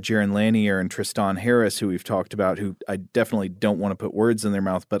like Jaron Lanier and Tristan Harris, who we've talked about, who I definitely don't want to put words in their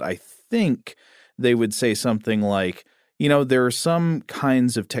mouth, but I think they would say something like, there are some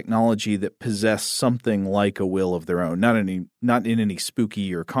kinds of technology that possess something like a will of their own, not in any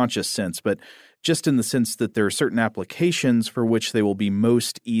spooky or conscious sense, but just in the sense that there are certain applications for which they will be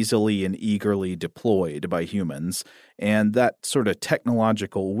most easily and eagerly deployed by humans. And that sort of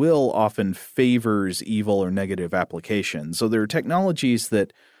technological will often favors evil or negative applications. So there are technologies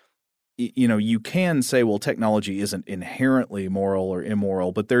that you can say, well, technology isn't inherently moral or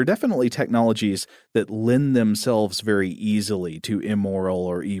immoral, but there are definitely technologies that lend themselves very easily to immoral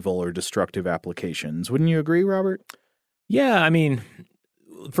or evil or destructive applications. Wouldn't you agree, Robert? Yeah, I mean,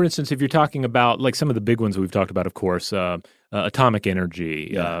 for instance, if you're talking about like some of the big ones we've talked about, of course, atomic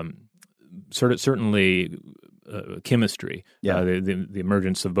energy, certainly chemistry, the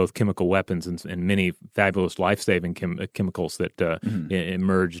emergence of both chemical weapons and many fabulous life-saving chemicals that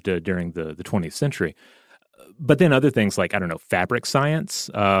emerged during the 20th century. But then other things like, fabric science,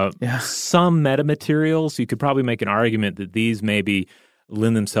 some metamaterials, you could probably make an argument that these maybe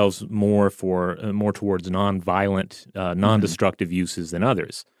lend themselves more towards non-violent, non-destructive uses than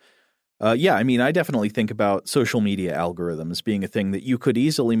others. I definitely think about social media algorithms being a thing that you could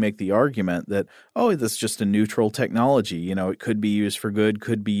easily make the argument that, that's just a neutral technology. It could be used for good,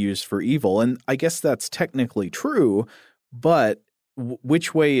 could be used for evil. And I guess that's technically true, but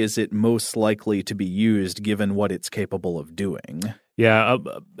which way is it most likely to be used given what it's capable of doing? Yeah,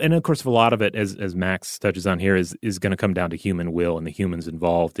 and of course, a lot of it, as Max touches on here, is going to come down to human will and the humans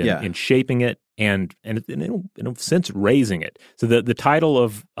involved in shaping it and in a sense, raising it. So the title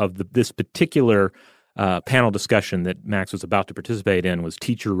of this particular panel discussion that Max was about to participate in was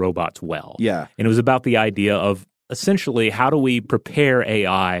Teach Your Robots Well. Yeah. And it was about the idea of essentially how do we prepare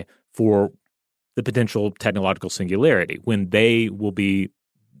AI for the potential technological singularity when they will be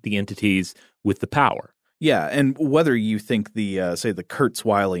the entities with the power. Yeah, and whether you think the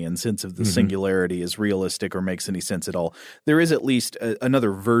Kurzweilian sense of the singularity is realistic or makes any sense at all, there is at least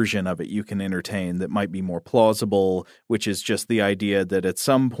another version of it you can entertain that might be more plausible, which is just the idea that at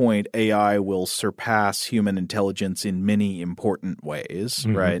some point AI will surpass human intelligence in many important ways,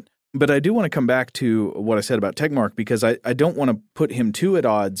 right? But I do want to come back to what I said about Tegmark because I don't want to put him too at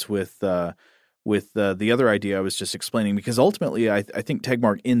odds with the other idea I was just explaining, because ultimately I think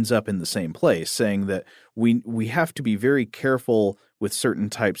Tegmark ends up in the same place, saying that we have to be very careful with certain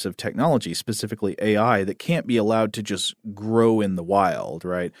types of technology, specifically AI, that can't be allowed to just grow in the wild,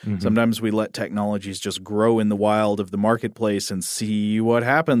 right? Sometimes we let technologies just grow in the wild of the marketplace and see what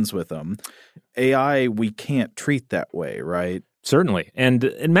happens with them. AI, we can't treat that way, right? Certainly.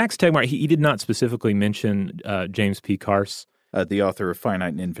 And Max Tegmark, he did not specifically mention James P. Carse the author of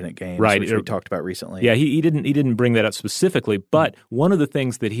Finite and Infinite Games, right, which we talked about recently. Yeah, he didn't bring that up specifically, but one of the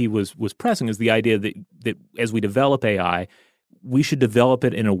things that he was pressing is the idea that as we develop AI, we should develop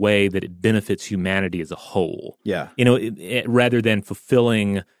it in a way that it benefits humanity as a whole. Yeah. Rather than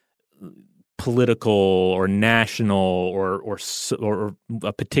fulfilling political or national or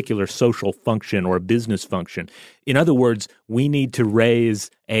a particular social function or a business function. In other words, we need to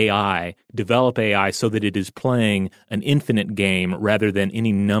raise AI, develop AI so that it is playing an infinite game rather than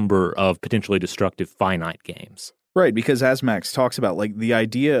any number of potentially destructive finite games. Right, because as Max talks about, like the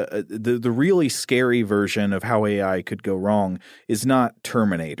idea, the really scary version of how AI could go wrong is not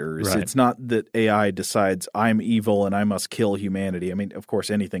Terminators. Right. It's not that AI decides I'm evil and I must kill humanity. I mean, of course,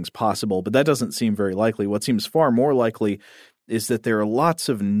 anything's possible, but that doesn't seem very likely. What seems far more likely is that there are lots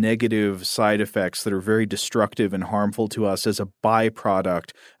of negative side effects that are very destructive and harmful to us as a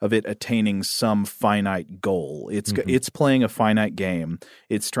byproduct of it attaining some finite goal. It's playing a finite game.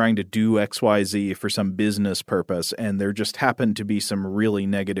 It's trying to do XYZ for some business purpose, and there just happen to be some really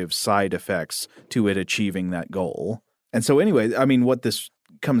negative side effects to it achieving that goal. And so anyway, I mean, what this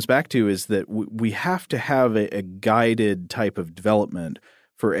comes back to is that we have to have a guided type of development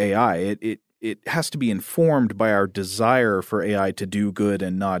for AI. It has to be informed by our desire for AI to do good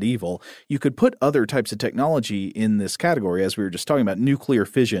and not evil. You could put other types of technology in this category, as we were just talking about. Nuclear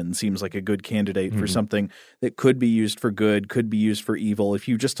fission seems like a good candidate for something that could be used for good, could be used for evil. If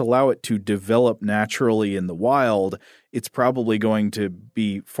you just allow it to develop naturally in the wild, it's probably going to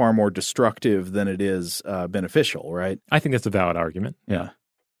be far more destructive than it is beneficial, right? I think that's a valid argument. Yeah.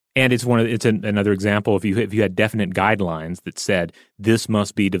 And it's another example. If you had definite guidelines that said this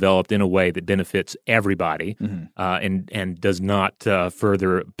must be developed in a way that benefits everybody, and does not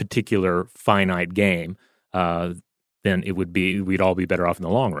further a particular finite game, then we'd all be better off in the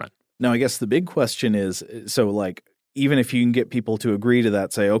long run. Now, I guess the big question is, so like, even if you can get people to agree to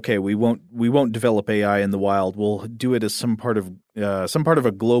that, say, okay, we won't develop AI in the wild. We'll do it as some part of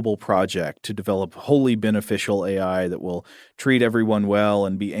a global project to develop wholly beneficial AI that will treat everyone well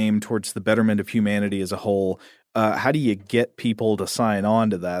and be aimed towards the betterment of humanity as a whole. How do you get people to sign on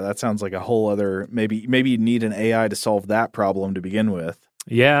to that? That sounds like a whole other maybe you need an AI to solve that problem to begin with.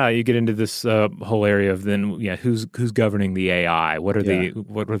 Yeah, you get into this whole area of then, who's governing the AI? What are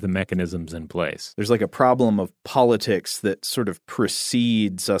the mechanisms in place? There's like a problem of politics that sort of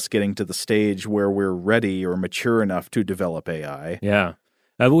precedes us getting to the stage where we're ready or mature enough to develop AI. Yeah.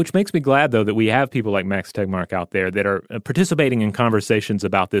 Which makes me glad, though, that we have people like Max Tegmark out there that are participating in conversations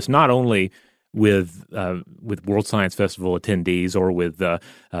about this, not only with World Science Festival attendees or with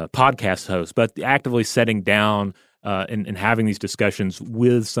podcast hosts, but actively setting down and having these discussions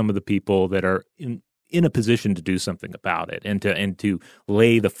with some of the people that are in a position to do something about it and to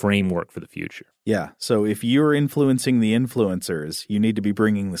lay the framework for the future. Yeah. So if you're influencing the influencers, you need to be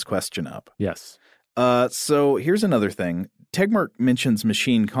bringing this question up. Yes. So here's another thing. Tegmark mentions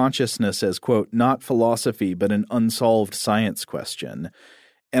machine consciousness as, quote, not philosophy, but an unsolved science question.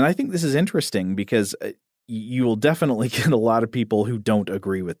 And I think this is interesting because you will definitely get a lot of people who don't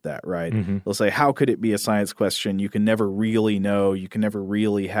agree with that, right? They'll say, how could it be a science question? You can never really know. You can never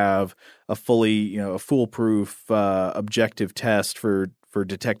really have a fully, a foolproof objective test for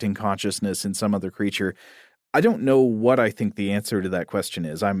detecting consciousness in some other creature. I don't know what I think the answer to that question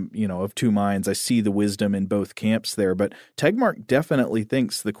is. I'm, of two minds. I see the wisdom in both camps there, but Tegmark definitely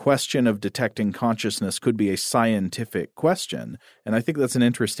thinks the question of detecting consciousness could be a scientific question, and I think that's an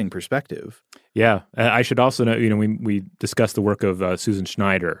interesting perspective. Yeah. I should also know, we discussed the work of Susan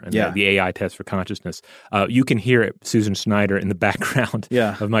Schneider and the AI test for consciousness. You can hear Susan Schneider in the background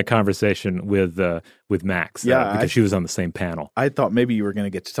of my conversation with Max because she was on the same panel. I thought maybe you were going to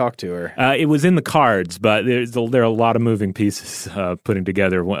get to talk to her. It was in the cards, but there are a lot of moving pieces putting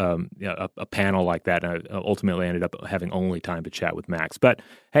together a panel like that. And I ultimately ended up having only time to chat with Max. But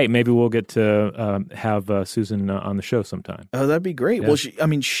hey, maybe we'll get to have Susan on the show sometime. Oh, that'd be great. Yeah.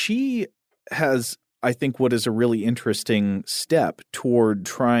 Well, she has, I think, what is a really interesting step toward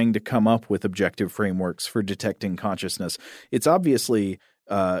trying to come up with objective frameworks for detecting consciousness. It's obviously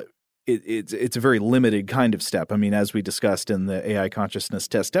it's a very limited kind of step. I mean, as we discussed in the AI consciousness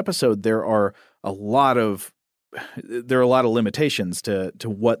test episode, there are a lot of limitations to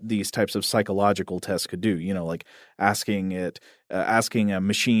what these types of psychological tests could do. Like asking a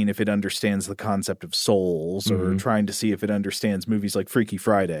machine if it understands the concept of souls, or trying to see if it understands movies like Freaky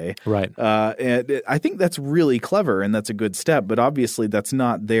Friday. Right. And I think that's really clever, and that's a good step. But obviously, that's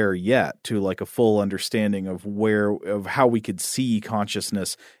not there yet to like a full understanding of how we could see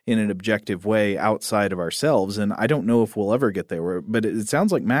consciousness in an objective way outside of ourselves. And I don't know if we'll ever get there. But it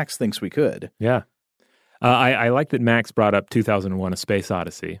sounds like Max thinks we could. Yeah. I like that Max brought up 2001: A Space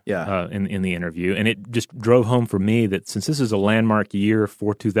Odyssey in the interview, and it just drove home for me that since this is a landmark year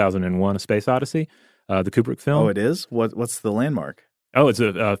for 2001: A Space Odyssey, the Kubrick film. Oh, it is? What's the landmark? Oh, it's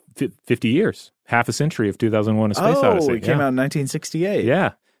 50 years, half a century of 2001: A Space Odyssey. Oh, it came out in 1968.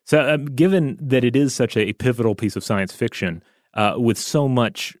 Yeah. So given that it is such a pivotal piece of science fiction with so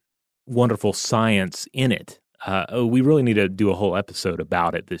much wonderful science in it, we really need to do a whole episode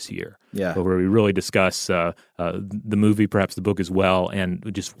about it this year. Yeah. Where we really discuss the movie, perhaps the book as well, and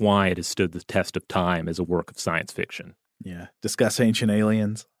just why it has stood the test of time as a work of science fiction. Yeah. Discuss Ancient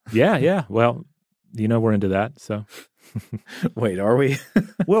Aliens. Yeah. Well, we're into that, so. Wait, are we?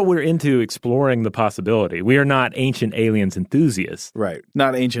 Well, we're into exploring the possibility. We are not Ancient Aliens enthusiasts. Right.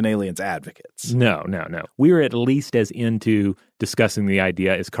 Not Ancient Aliens advocates. No. We are at least as into discussing the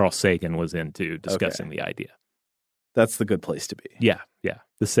idea as Carl Sagan was into discussing the idea. That's the good place to be. Yeah.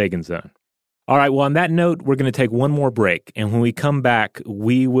 The Sagan zone. All right, well, on that note, we're going to take one more break. And when we come back,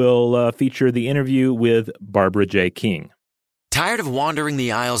 we will feature the interview with Barbara J. King. Tired of wandering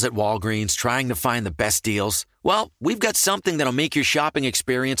the aisles at Walgreens trying to find the best deals? Well, we've got something that'll make your shopping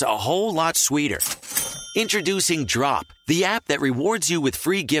experience a whole lot sweeter. Introducing Drop, the app that rewards you with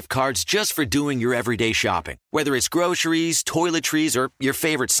free gift cards just for doing your everyday shopping. Whether it's groceries, toiletries, or your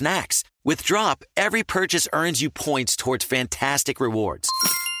favorite snacks. With Drop, every purchase earns you points towards fantastic rewards.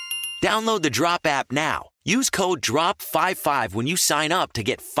 Download the Drop app now. Use code DROP55 when you sign up to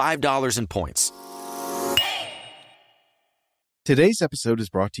get $5 in points. Today's episode is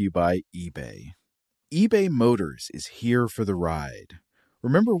brought to you by eBay. eBay Motors is here for the ride.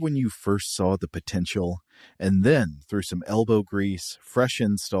 Remember when you first saw the potential? And then, through some elbow grease, fresh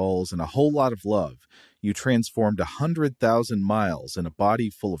installs, and a whole lot of love, you transformed 100,000 miles and a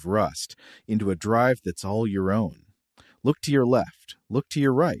body full of rust into a drive that's all your own. Look to your left. Look to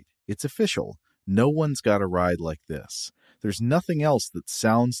your right. It's official. No one's got a ride like this. There's nothing else that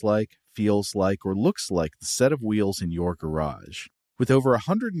sounds like, feels like, or looks like the set of wheels in your garage. With over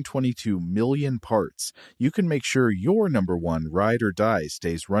 122 million parts, you can make sure your number one ride or die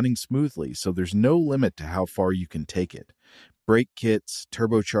stays running smoothly so there's no limit to how far you can take it. Brake kits,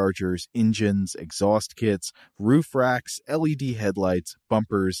 turbochargers, engines, exhaust kits, roof racks, LED headlights,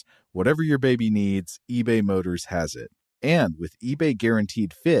 bumpers, whatever your baby needs, eBay Motors has it. And with eBay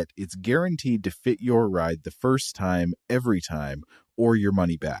Guaranteed Fit, it's guaranteed to fit your ride the first time, every time, or your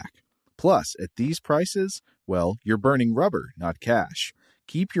money back. Plus, at these prices, well, you're burning rubber, not cash.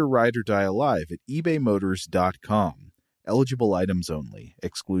 Keep your ride or die alive at ebaymotors.com. Eligible items only.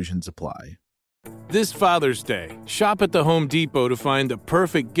 Exclusions apply. This Father's Day, shop at the Home Depot to find the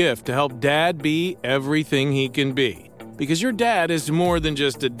perfect gift to help Dad be everything he can be. Because your dad is more than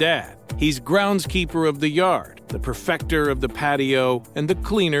just a dad. He's groundskeeper of the yard, the perfecter of the patio, and the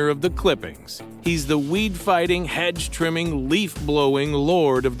cleaner of the clippings. He's the weed-fighting, hedge-trimming, leaf-blowing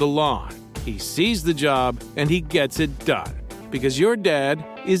lord of the lawn. He sees the job, and he gets it done. Because your dad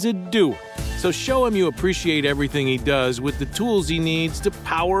is a doer. So show him you appreciate everything he does with the tools he needs to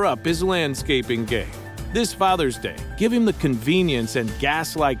power up his landscaping game. This Father's Day, give him the convenience and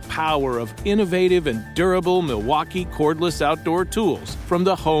gas-like power of innovative and durable Milwaukee cordless outdoor tools from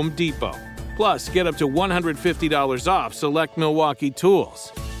the Home Depot. Plus, get up to $150 off select Milwaukee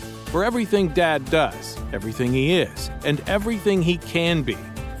tools. For everything Dad does, everything he is, and everything he can be,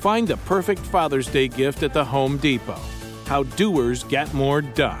 find the perfect Father's Day gift at the Home Depot. How doers get more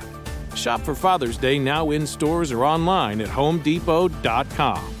done. Shop for Father's Day now in stores or online at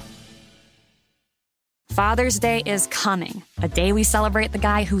homedepot.com. Father's Day is coming, a day we celebrate the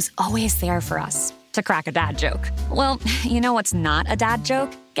guy who's always there for us. To crack a dad joke. Well, you know what's not a dad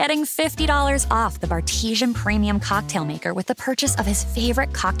joke? Getting $50 off the Bartesian Premium Cocktail Maker with the purchase of his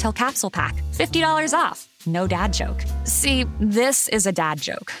favorite cocktail capsule pack. $50 off. No dad joke. See, this is a dad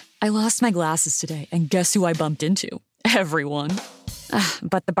joke. I lost my glasses today, and guess who I bumped into? Everyone.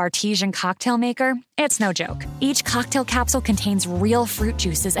 But the Bartesian Cocktail Maker, it's no joke. Each cocktail capsule contains real fruit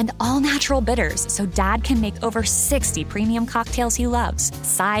juices and all-natural bitters, so Dad can make over 60 premium cocktails he loves.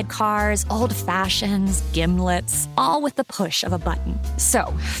 Sidecars, old fashions, gimlets, all with the push of a button. So,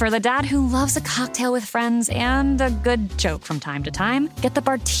 for the dad who loves a cocktail with friends and a good joke from time to time, get the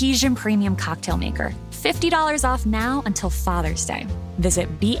Bartesian Premium Cocktail Maker. $50 off now until Father's Day. Visit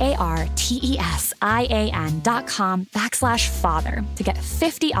BARTESIAN.com/father to get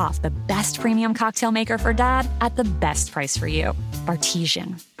 50 off the best premium cocktail maker for dad at the best price for you.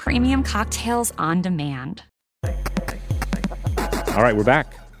 Bartesian. Premium cocktails on demand. All right, we're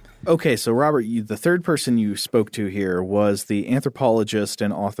back. Okay, so Robert, the third person you spoke to here was the anthropologist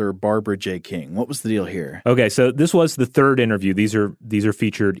and author Barbara J. King. What was the deal here? Okay, so this was the third interview. These are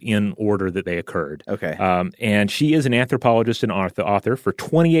featured in order that they occurred. Okay. And she is an anthropologist and author. For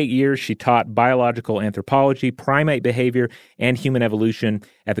 28 years, she taught biological anthropology, primate behavior, and human evolution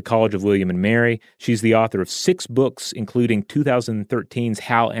at the College of William and Mary. She's the author of 6 books, including 2013's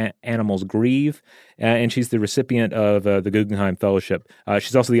How Animals Grieve, and she's the recipient of the Guggenheim Fellowship.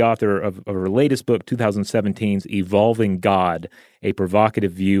 She's also the author of her latest book, 2017's Evolving God, A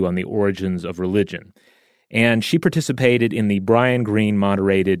Provocative View on the Origins of Religion. And she participated in the Brian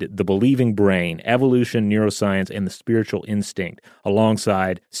Greene-moderated The Believing Brain, Evolution, Neuroscience, and the Spiritual Instinct,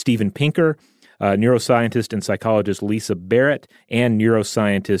 alongside Steven Pinker, neuroscientist and psychologist Lisa Barrett, and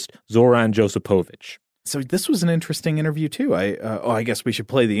neuroscientist Zoran Josipovic. So this was an interesting interview, too. I guess we should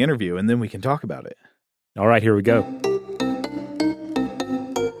play the interview, and then we can talk about it. All right, here we go.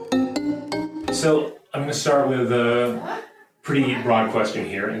 So I'm going to start with a pretty broad question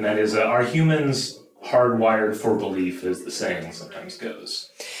here, and that is, are humans hardwired for belief, as the saying sometimes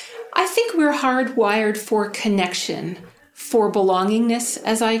goes? I think we're hardwired for connection, for belongingness,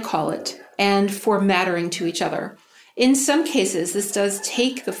 as I call it, and for mattering to each other. In some cases, this does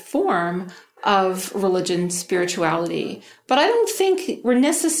take the form of religion, spirituality, but I don't think we're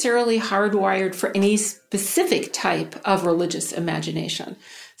necessarily hardwired for any specific type of religious imagination.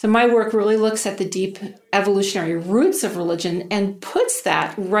 So my work really looks at the deep evolutionary roots of religion and puts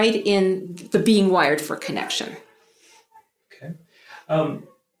that right in the being wired for connection. Okay.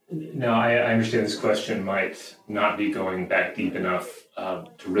 Now, I understand this question might not be going back deep enough to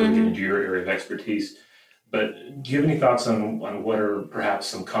really get into your area of expertise, but do you have any thoughts on what are perhaps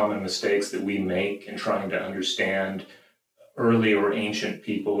some common mistakes that we make in trying to understand early or ancient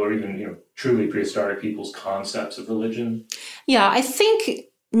people, or even truly prehistoric people's concepts of religion? Yeah, I think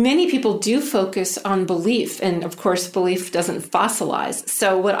many people do focus on belief, and of course, belief doesn't fossilize.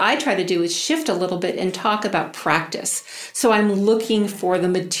 So what I try to do is shift a little bit and talk about practice. So I'm looking for the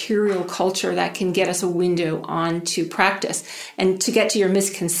material culture that can get us a window onto practice. And to get to your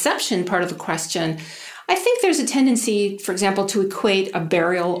misconception part of the question, I think there's a tendency, for example, to equate a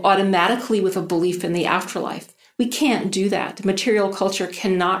burial automatically with a belief in the afterlife. We can't do that. Material culture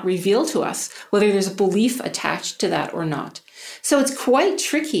cannot reveal to us whether there's a belief attached to that or not. So it's quite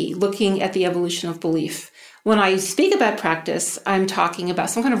tricky looking at the evolution of belief. When I speak about practice, I'm talking about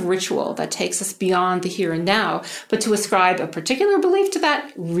some kind of ritual that takes us beyond the here and now, but to ascribe a particular belief to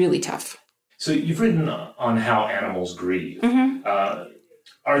that, really tough. So you've written on how animals grieve.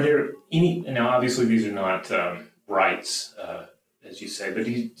 Are there any, now obviously these are not rites, as you say, but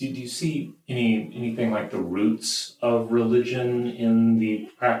do you see anything like the roots of religion in the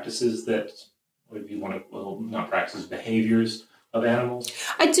practices that, what do you want to, well, not practices, behaviors of animals?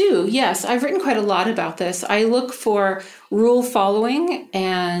 I do, yes. I've written quite a lot about this. I look for rule following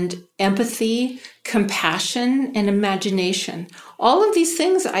and empathy, compassion, and imagination. All of these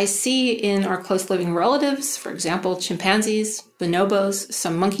things I see in our close living relatives, for example, chimpanzees, bonobos,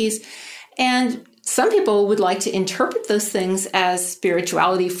 some monkeys, and some people would like to interpret those things as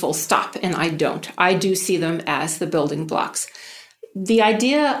spirituality full stop, and I don't. I do see them as the building blocks. The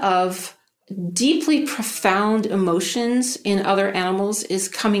idea of deeply profound emotions in other animals is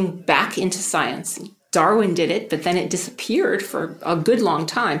coming back into science. Darwin did it, but then it disappeared for a good long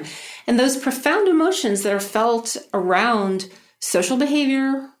time. And those profound emotions that are felt around social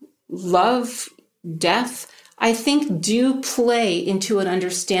behavior, love, death, I think do play into an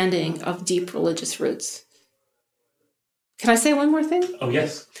understanding of deep religious roots. Can I say one more thing? Oh,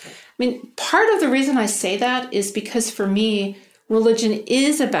 yes. I mean, part of the reason I say that is because for me, religion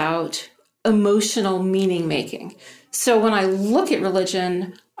is about emotional meaning making. So when I look at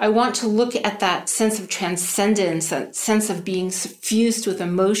religion, I want to look at that sense of transcendence, that sense of being suffused with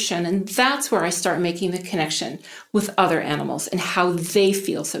emotion. And that's where I start making the connection with other animals and how they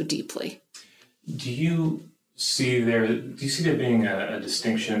feel so deeply. Do you see there being a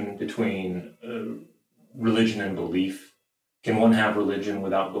distinction between religion and belief? Can one have religion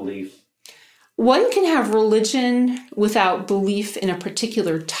without belief? One can have religion without belief in a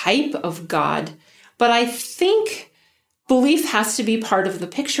particular type of God, but I think belief has to be part of the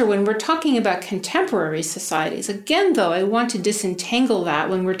picture when we're talking about contemporary societies. Again, though, I want to disentangle that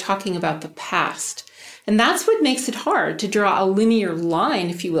when we're talking about the past. And that's what makes it hard to draw a linear line,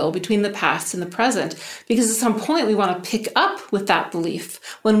 if you will, between the past and the present, because at some point we want to pick up with that belief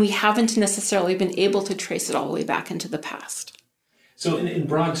when we haven't necessarily been able to trace it all the way back into the past. So in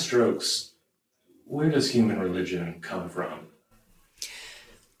broad strokes, where does human religion come from?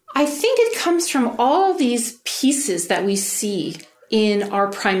 I think it comes from all these pieces that we see in our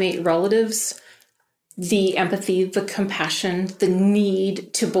primate relatives the empathy, the compassion, the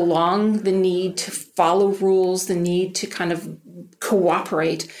need to belong, the need to follow rules, the need to kind of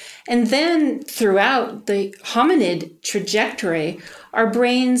cooperate. And then throughout the hominid trajectory, our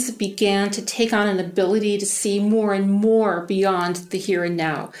brains began to take on an ability to see more and more beyond the here and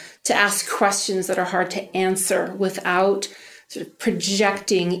now, to ask questions that are hard to answer without sort of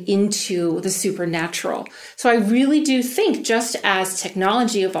projecting into the supernatural. So I really do think just as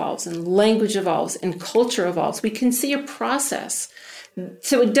technology evolves and language evolves and culture evolves, we can see a process.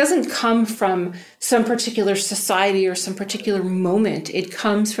 So it doesn't come from some particular society or some particular moment. It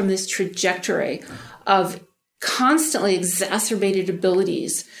comes from this trajectory of constantly exacerbated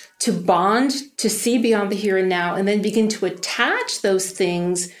abilities to bond, to see beyond the here and now, and then begin to attach those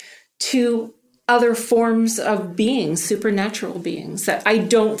things to other forms of beings, supernatural beings that I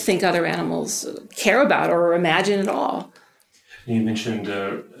don't think other animals care about or imagine at all. You mentioned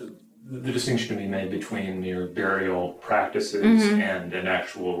the distinction to be made between your burial practices and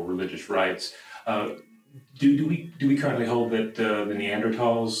actual religious rites. Do we currently hold that the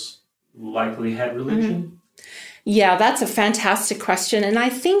Neanderthals likely had religion? Yeah, that's a fantastic question. And I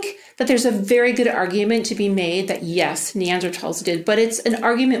think that there's a very good argument to be made that yes, Neanderthals did, but it's an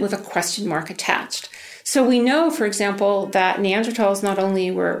argument with a question mark attached. So we know, for example, that Neanderthals not only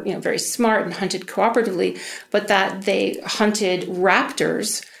were very smart and hunted cooperatively, but that they hunted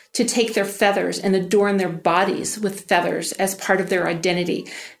raptors to take their feathers and adorn their bodies with feathers as part of their identity.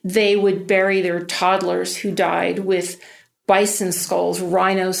 They would bury their toddlers who died with bison skulls,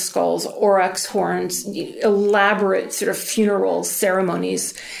 rhino skulls, aurochs horns, elaborate sort of funeral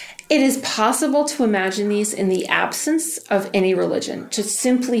ceremonies. It is possible to imagine these in the absence of any religion, to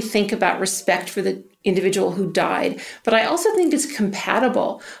simply think about respect for the individual who died. But I also think it's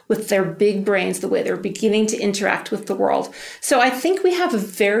compatible with their big brains, the way they're beginning to interact with the world. So I think we have a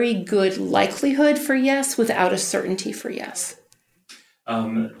very good likelihood for yes without a certainty for yes.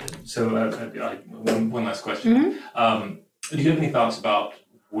 One last question. Do you have any thoughts about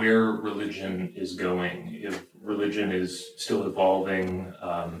where religion is going? If religion is still evolving,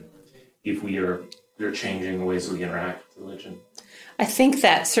 if we're changing the ways we interact with religion? I think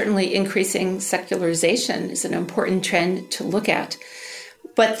that certainly increasing secularization is an important trend to look at.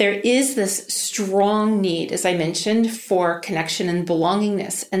 But there is this strong need, as I mentioned, for connection and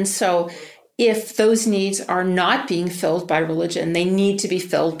belongingness. And so if those needs are not being filled by religion, they need to be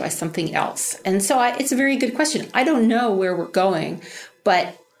filled by something else. And so it's a very good question. I don't know where we're going,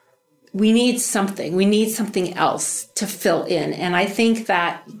 but we need something. We need something else to fill in. And I think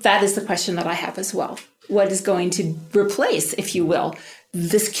that is the question that I have as well. What is going to replace, if you will,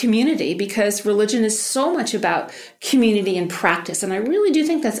 this community? Because religion is so much about community and practice. And I really do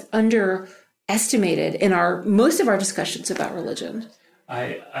think that's underestimated in most of our discussions about religion.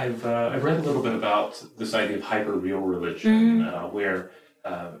 I've read a little bit about this idea of hyper-real religion, where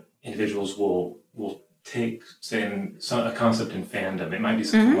individuals will take, say, a concept in fandom. It might be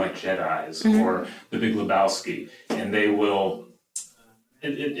something like Jedis or The Big Lebowski, and they will.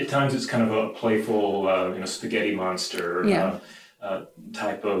 At times, it's kind of a playful, spaghetti monster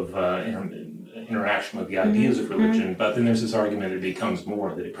type of interaction with the ideas of religion. But then there's this argument that it becomes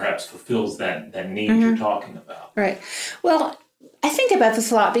more, that it perhaps fulfills that need you're talking about. Right. Well, I think about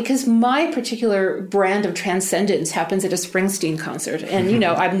this a lot because my particular brand of transcendence happens at a Springsteen concert. And,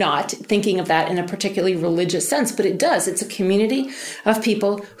 I'm not thinking of that in a particularly religious sense, but it does. It's a community of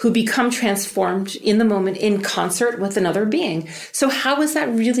people who become transformed in the moment in concert with another being. So how is that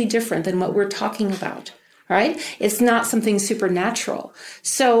really different than what we're talking about? Right? It's not something supernatural.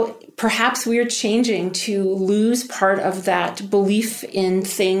 So perhaps we're changing to lose part of that belief in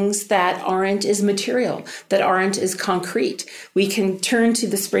things that aren't as material, that aren't as concrete. We can turn to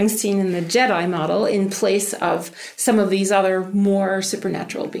the Springsteen and the Jedi model in place of some of these other more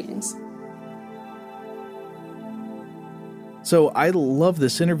supernatural beings. So I love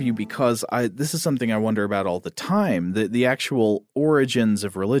this interview because this is something I wonder about all the time, the actual origins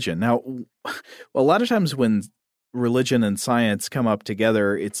of religion. Now, a lot of times when religion and science come up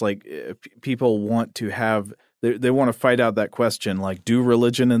together, it's like people want to they want to fight out that question, like, do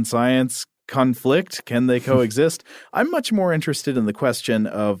religion and science conflict? Can they coexist? I'm much more interested in the question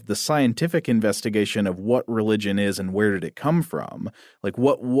of the scientific investigation of what religion is and where did it come from? Like,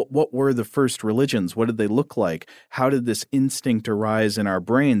 what were the first religions? What did they look like? How did this instinct arise in our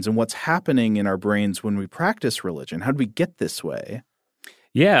brains? And what's happening in our brains when we practice religion? How did we get this way?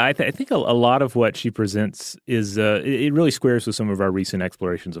 Yeah, I think a lot of what she presents is it really squares with some of our recent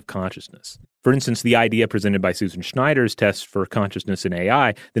explorations of consciousness. For instance, the idea presented by Susan Schneider's test for consciousness in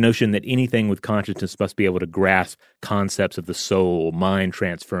AI, the notion that anything with consciousness must be able to grasp concepts of the soul, mind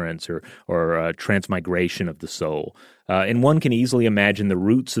transference, or transmigration of the soul. And one can easily imagine the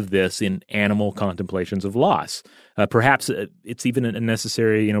roots of this in animal contemplations of loss. Perhaps it's even a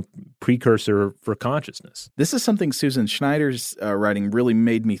necessary, precursor for consciousness. This is something Susan Schneider's writing really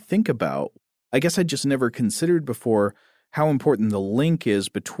made me think about. I guess I just never considered before how important the link is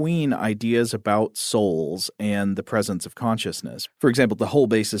between ideas about souls and the presence of consciousness. For example, the whole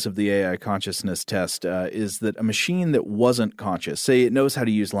basis of the AI consciousness test is that a machine that wasn't conscious, say it knows how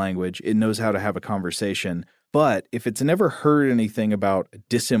to use language, it knows how to have a conversation, but if it's never heard anything about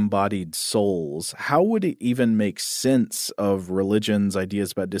disembodied souls, how would it even make sense of religion's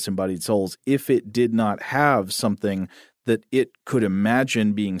ideas about disembodied souls if it did not have something that it could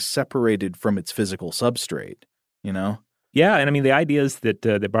imagine being separated from its physical substrate, Yeah, and I mean, the ideas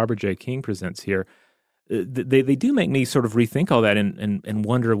that Barbara J. King presents here, they do make me sort of rethink all that and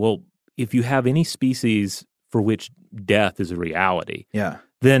wonder, well, if you have any species for which death is a reality,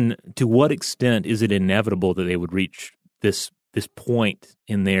 then to what extent is it inevitable that they would reach this point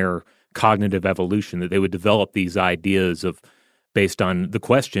in their cognitive evolution, that they would develop these ideas based on the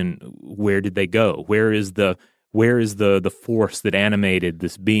question, where did they go? Where is the force that animated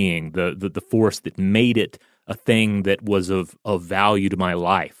this being, the force that made it a thing that was of value to my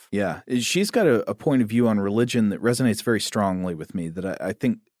life? Yeah, she's got a point of view on religion that resonates very strongly with me, that I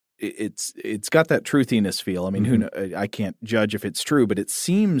think it's got that truthiness feel. I mean, I can't judge if it's true, but it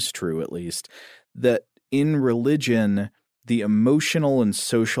seems true at least, that in religion, the emotional and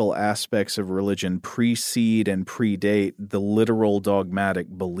social aspects of religion precede and predate the literal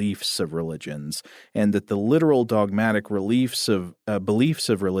dogmatic beliefs of religions, and that the literal dogmatic beliefs of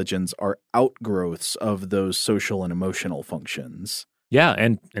religions are outgrowths of those social and emotional functions. Yeah,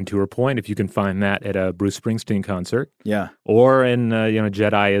 and to her point, if you can find that at a Bruce Springsteen concert, yeah, or in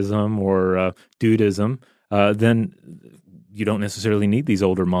Jediism or Dudism, then you don't necessarily need these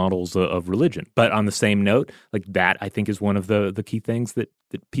older models of religion. But on the same note, like that, I think is one of the key things that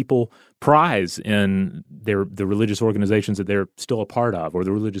people prize in the religious organizations that they're still a part of, or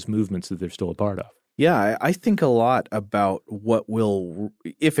the religious movements that they're still a part of. Yeah, I think a lot about what will,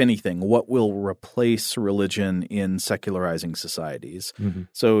 if anything, what will replace religion in secularizing societies. Mm-hmm.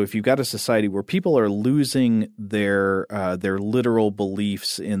 So if you've got a society where people are losing their literal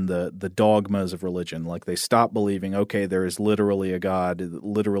beliefs in the dogmas of religion, like they stop believing, okay, there is literally a God that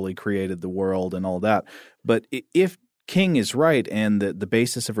literally created the world and all that. But if King is right, and the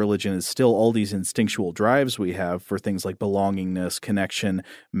basis of religion is still all these instinctual drives we have for things like belongingness, connection,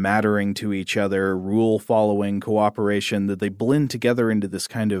 mattering to each other, rule following, cooperation, that they blend together into this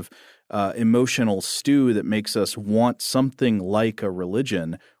kind of emotional stew that makes us want something like a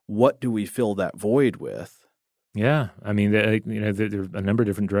religion. What do we fill that void with? Yeah, I mean, there are a number of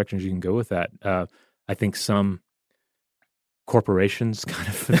different directions you can go with that. I think some corporations kind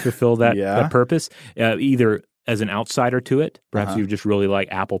of fulfill that, that purpose, either as an outsider to it, perhaps you just really like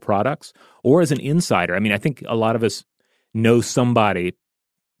Apple products, or as an insider. I mean, I think a lot of us know somebody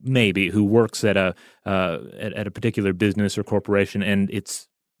maybe who works at a particular business or corporation, and it's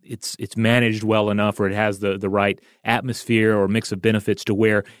managed well enough, or it has the right atmosphere or mix of benefits to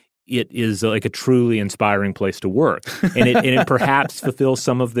where it is like a truly inspiring place to work, and it perhaps fulfills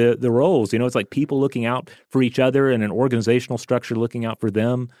some of the roles. It's like people looking out for each other, and an organizational structure looking out for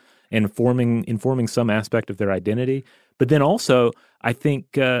them, and informing some aspect of their identity. But then also, I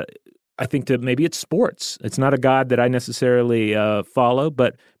think that maybe it's sports. It's not a god that I necessarily follow,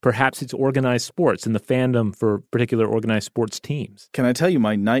 but perhaps it's organized sports and the fandom for particular organized sports teams. Can I tell you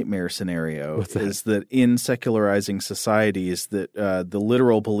my nightmare scenario is that in secularizing societies that the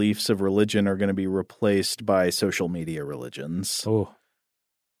literal beliefs of religion are going to be replaced by social media religions. Ooh,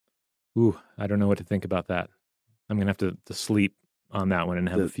 I don't know what to think about that. I'm going to have to sleep on that one and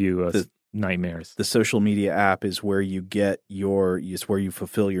have a few nightmares. The social media app is where you where you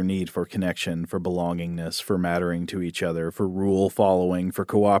fulfill your need for connection, for belongingness, for mattering to each other, for rule following, for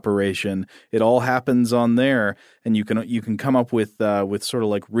cooperation. It all happens on there, and you can come up with sort of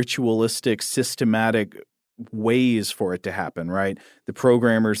like ritualistic, systematic ways for it to happen, right? The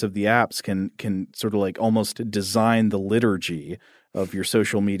programmers of the apps can sort of like almost design the liturgy of your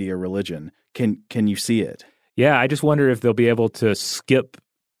social media religion. Can you see it? Yeah, I just wonder if they'll be able to skip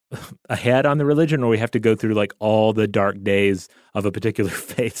ahead on the religion, or we have to go through like all the dark days of a particular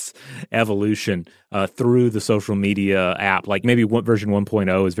faith's evolution through the social media app. Like maybe version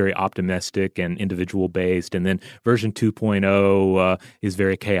 1.0 is very optimistic and individual based, and then version 2.0 is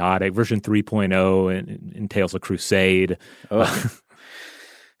very chaotic. Version 3.0 entails a crusade.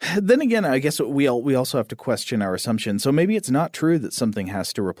 Then again, I guess we also have to question our assumption. So maybe it's not true that something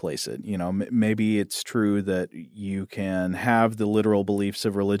has to replace it. You know, maybe it's true that you can have the literal beliefs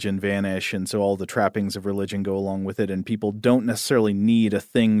of religion vanish, and so all the trappings of religion go along with it, and people don't necessarily need a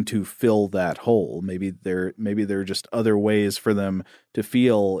thing to fill that hole. Maybe there are just other ways for them to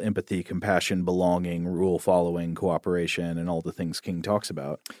feel empathy, compassion, belonging, rule following, cooperation, and all the things King talks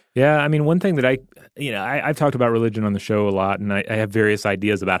about. Yeah, I mean, one thing that I've talked about religion on the show a lot, and I have various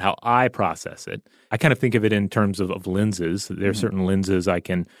ideas about how I process it. I kind of think of it in terms of lenses. There are certain lenses I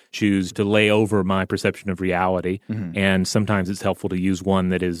can choose to lay over my perception of reality, and sometimes it's helpful to use one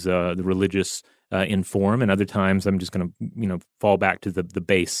that is the religious in form, and other times I'm just going to fall back to the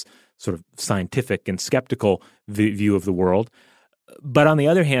base sort of scientific and skeptical view of the world. But on the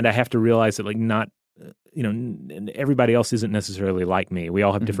other hand, I have to realize that everybody else isn't necessarily like me. We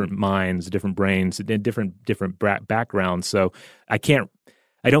all have different minds, different brains, different backgrounds. So I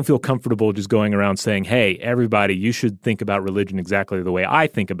don't feel comfortable just going around saying, "Hey, everybody, you should think about religion exactly the way I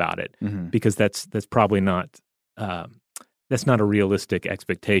think about it," because that's probably not that's not a realistic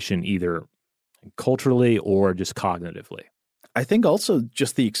expectation either culturally or just cognitively. I think also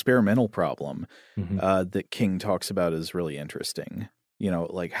just the experimental problem that King talks about is really interesting. You know,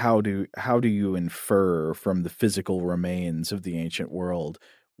 like how do you infer from the physical remains of the ancient world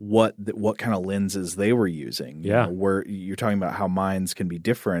what kind of lenses they were using? Yeah, where you're talking about how minds can be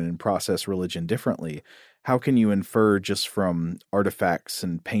different and process religion differently. How can you infer just from artifacts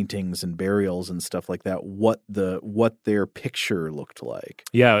and paintings and burials and stuff like that what their picture looked like?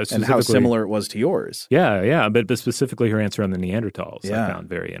 Yeah, and how similar it was to yours. Yeah, but specifically her answer on the Neanderthals, I found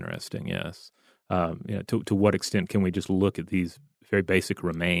very interesting. Yes, to what extent can we just look at these very basic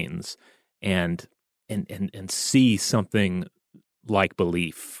remains and see something like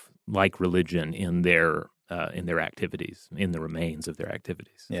belief, like religion in their activities, in the remains of their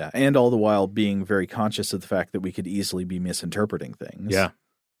activities. Yeah, and all the while being very conscious of the fact that we could easily be misinterpreting things. Yeah.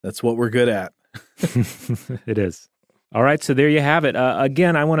 That's what we're good at. It is. All right, so there you have it.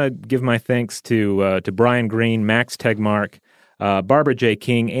 Again, I want to give my thanks to Brian Greene, Max Tegmark, Barbara J.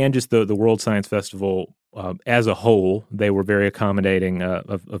 King, and just the World Science Festival as a whole. They were very accommodating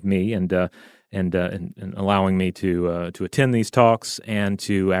of me and allowing me to attend these talks and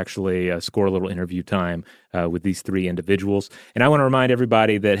to actually score a little interview time with these three individuals. And I want to remind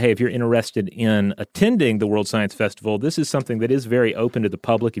everybody that, hey, if you're interested in attending the World Science Festival, this is something that is very open to the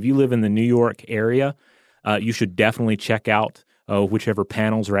public. If you live in the New York area, you should definitely check out whichever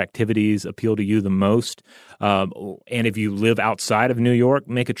panels or activities appeal to you the most. And if you live outside of New York,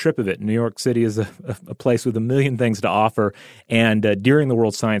 make a trip of it. New York City is a place with a million things to offer. And during the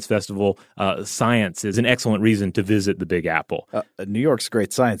World Science Festival, science is an excellent reason to visit the Big Apple. New York's a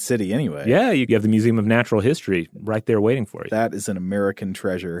great science city anyway. Yeah, you have the Museum of Natural History right there waiting for you. That is an American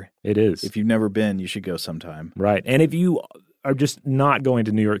treasure. It is. If you've never been, you should go sometime. Right. And if you are just not going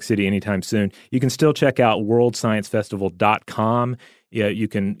to New York City anytime soon, you can still check out worldsciencefestival.com. Yeah, you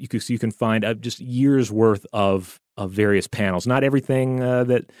can find just years worth of various panels. Not everything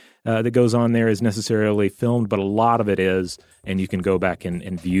that goes on there is necessarily filmed, but a lot of it is, and you can go back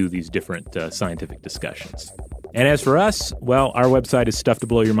and view these different scientific discussions. And as for us, well, our website is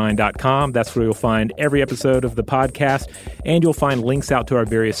stufftoblowyourmind.com. That's where you'll find every episode of the podcast, and you'll find links out to our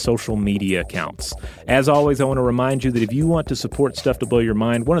various social media accounts. As always, I want to remind you that if you want to support Stuff to Blow Your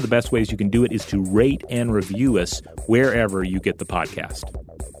Mind, one of the best ways you can do it is to rate and review us wherever you get the podcast.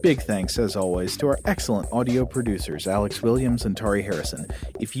 Big thanks, as always, to our excellent audio producers, Alex Williams and Tari Harrison.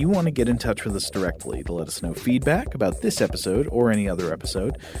 If you want to get in touch with us directly to let us know feedback about this episode or any other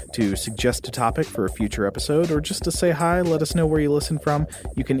episode, to suggest a topic for a future episode, or just to say hi, let us know where you listen from,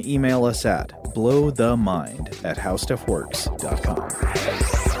 you can email us at blowthemind@howstuffworks.com.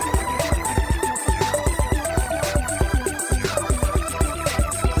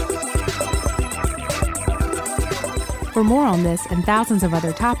 For more on this and thousands of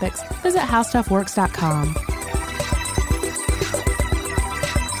other topics, visit howstuffworks.com.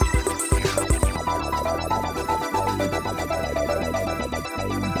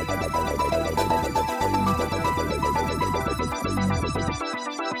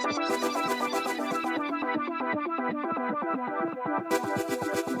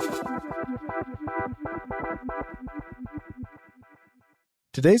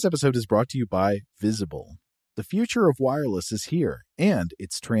 Today's episode is brought to you by Visible. The future of wireless is here, and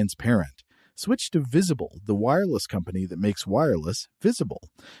it's transparent. Switch to Visible, the wireless company that makes wireless visible.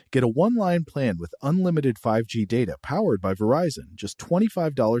 Get a one-line plan with unlimited 5G data powered by Verizon, just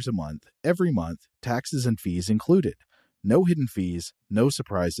 $25 a month, every month, taxes and fees included. No hidden fees, no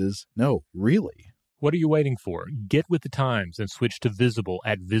surprises, no, really. What are you waiting for? Get with the times and switch to Visible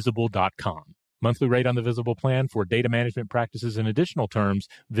at Visible.com. Monthly rate on the Visible plan for data management practices and additional terms,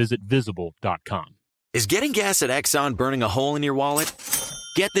 visit Visible.com. Is getting gas at Exxon burning a hole in your wallet?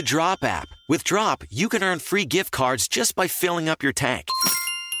 Get the Drop app. With Drop, you can earn free gift cards just by filling up your tank.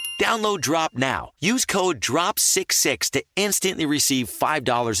 Download Drop now. Use code DROP66 to instantly receive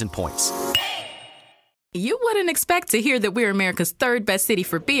 $5 in points. You wouldn't expect to hear that we're America's third best city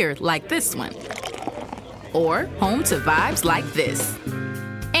for beer like this one. Or home to vibes like this.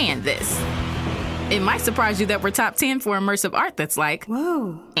 And this. It might surprise you that we're top 10 for immersive art that's like,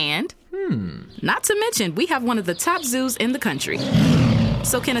 whoa. And, not to mention, we have one of the top zoos in the country.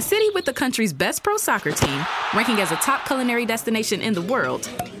 So can a city with the country's best pro soccer team, ranking as a top culinary destination in the world,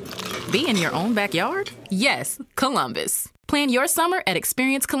 be in your own backyard? Yes, Columbus. Plan your summer at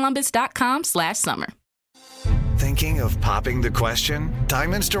experiencecolumbus.com/summer. Thinking of popping the question?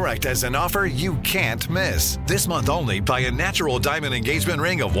 Diamonds Direct has an offer you can't miss. This month only, buy a natural diamond engagement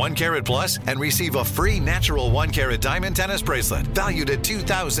ring of 1 carat plus and receive a free natural 1 carat diamond tennis bracelet valued at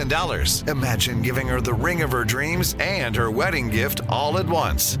 $2,000. Imagine giving her the ring of her dreams and her wedding gift all at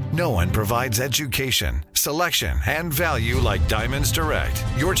once. No one provides education, selection, and value like Diamonds Direct.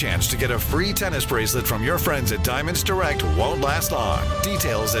 Your chance to get a free tennis bracelet from your friends at Diamonds Direct won't last long.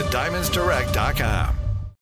 Details at diamondsdirect.com.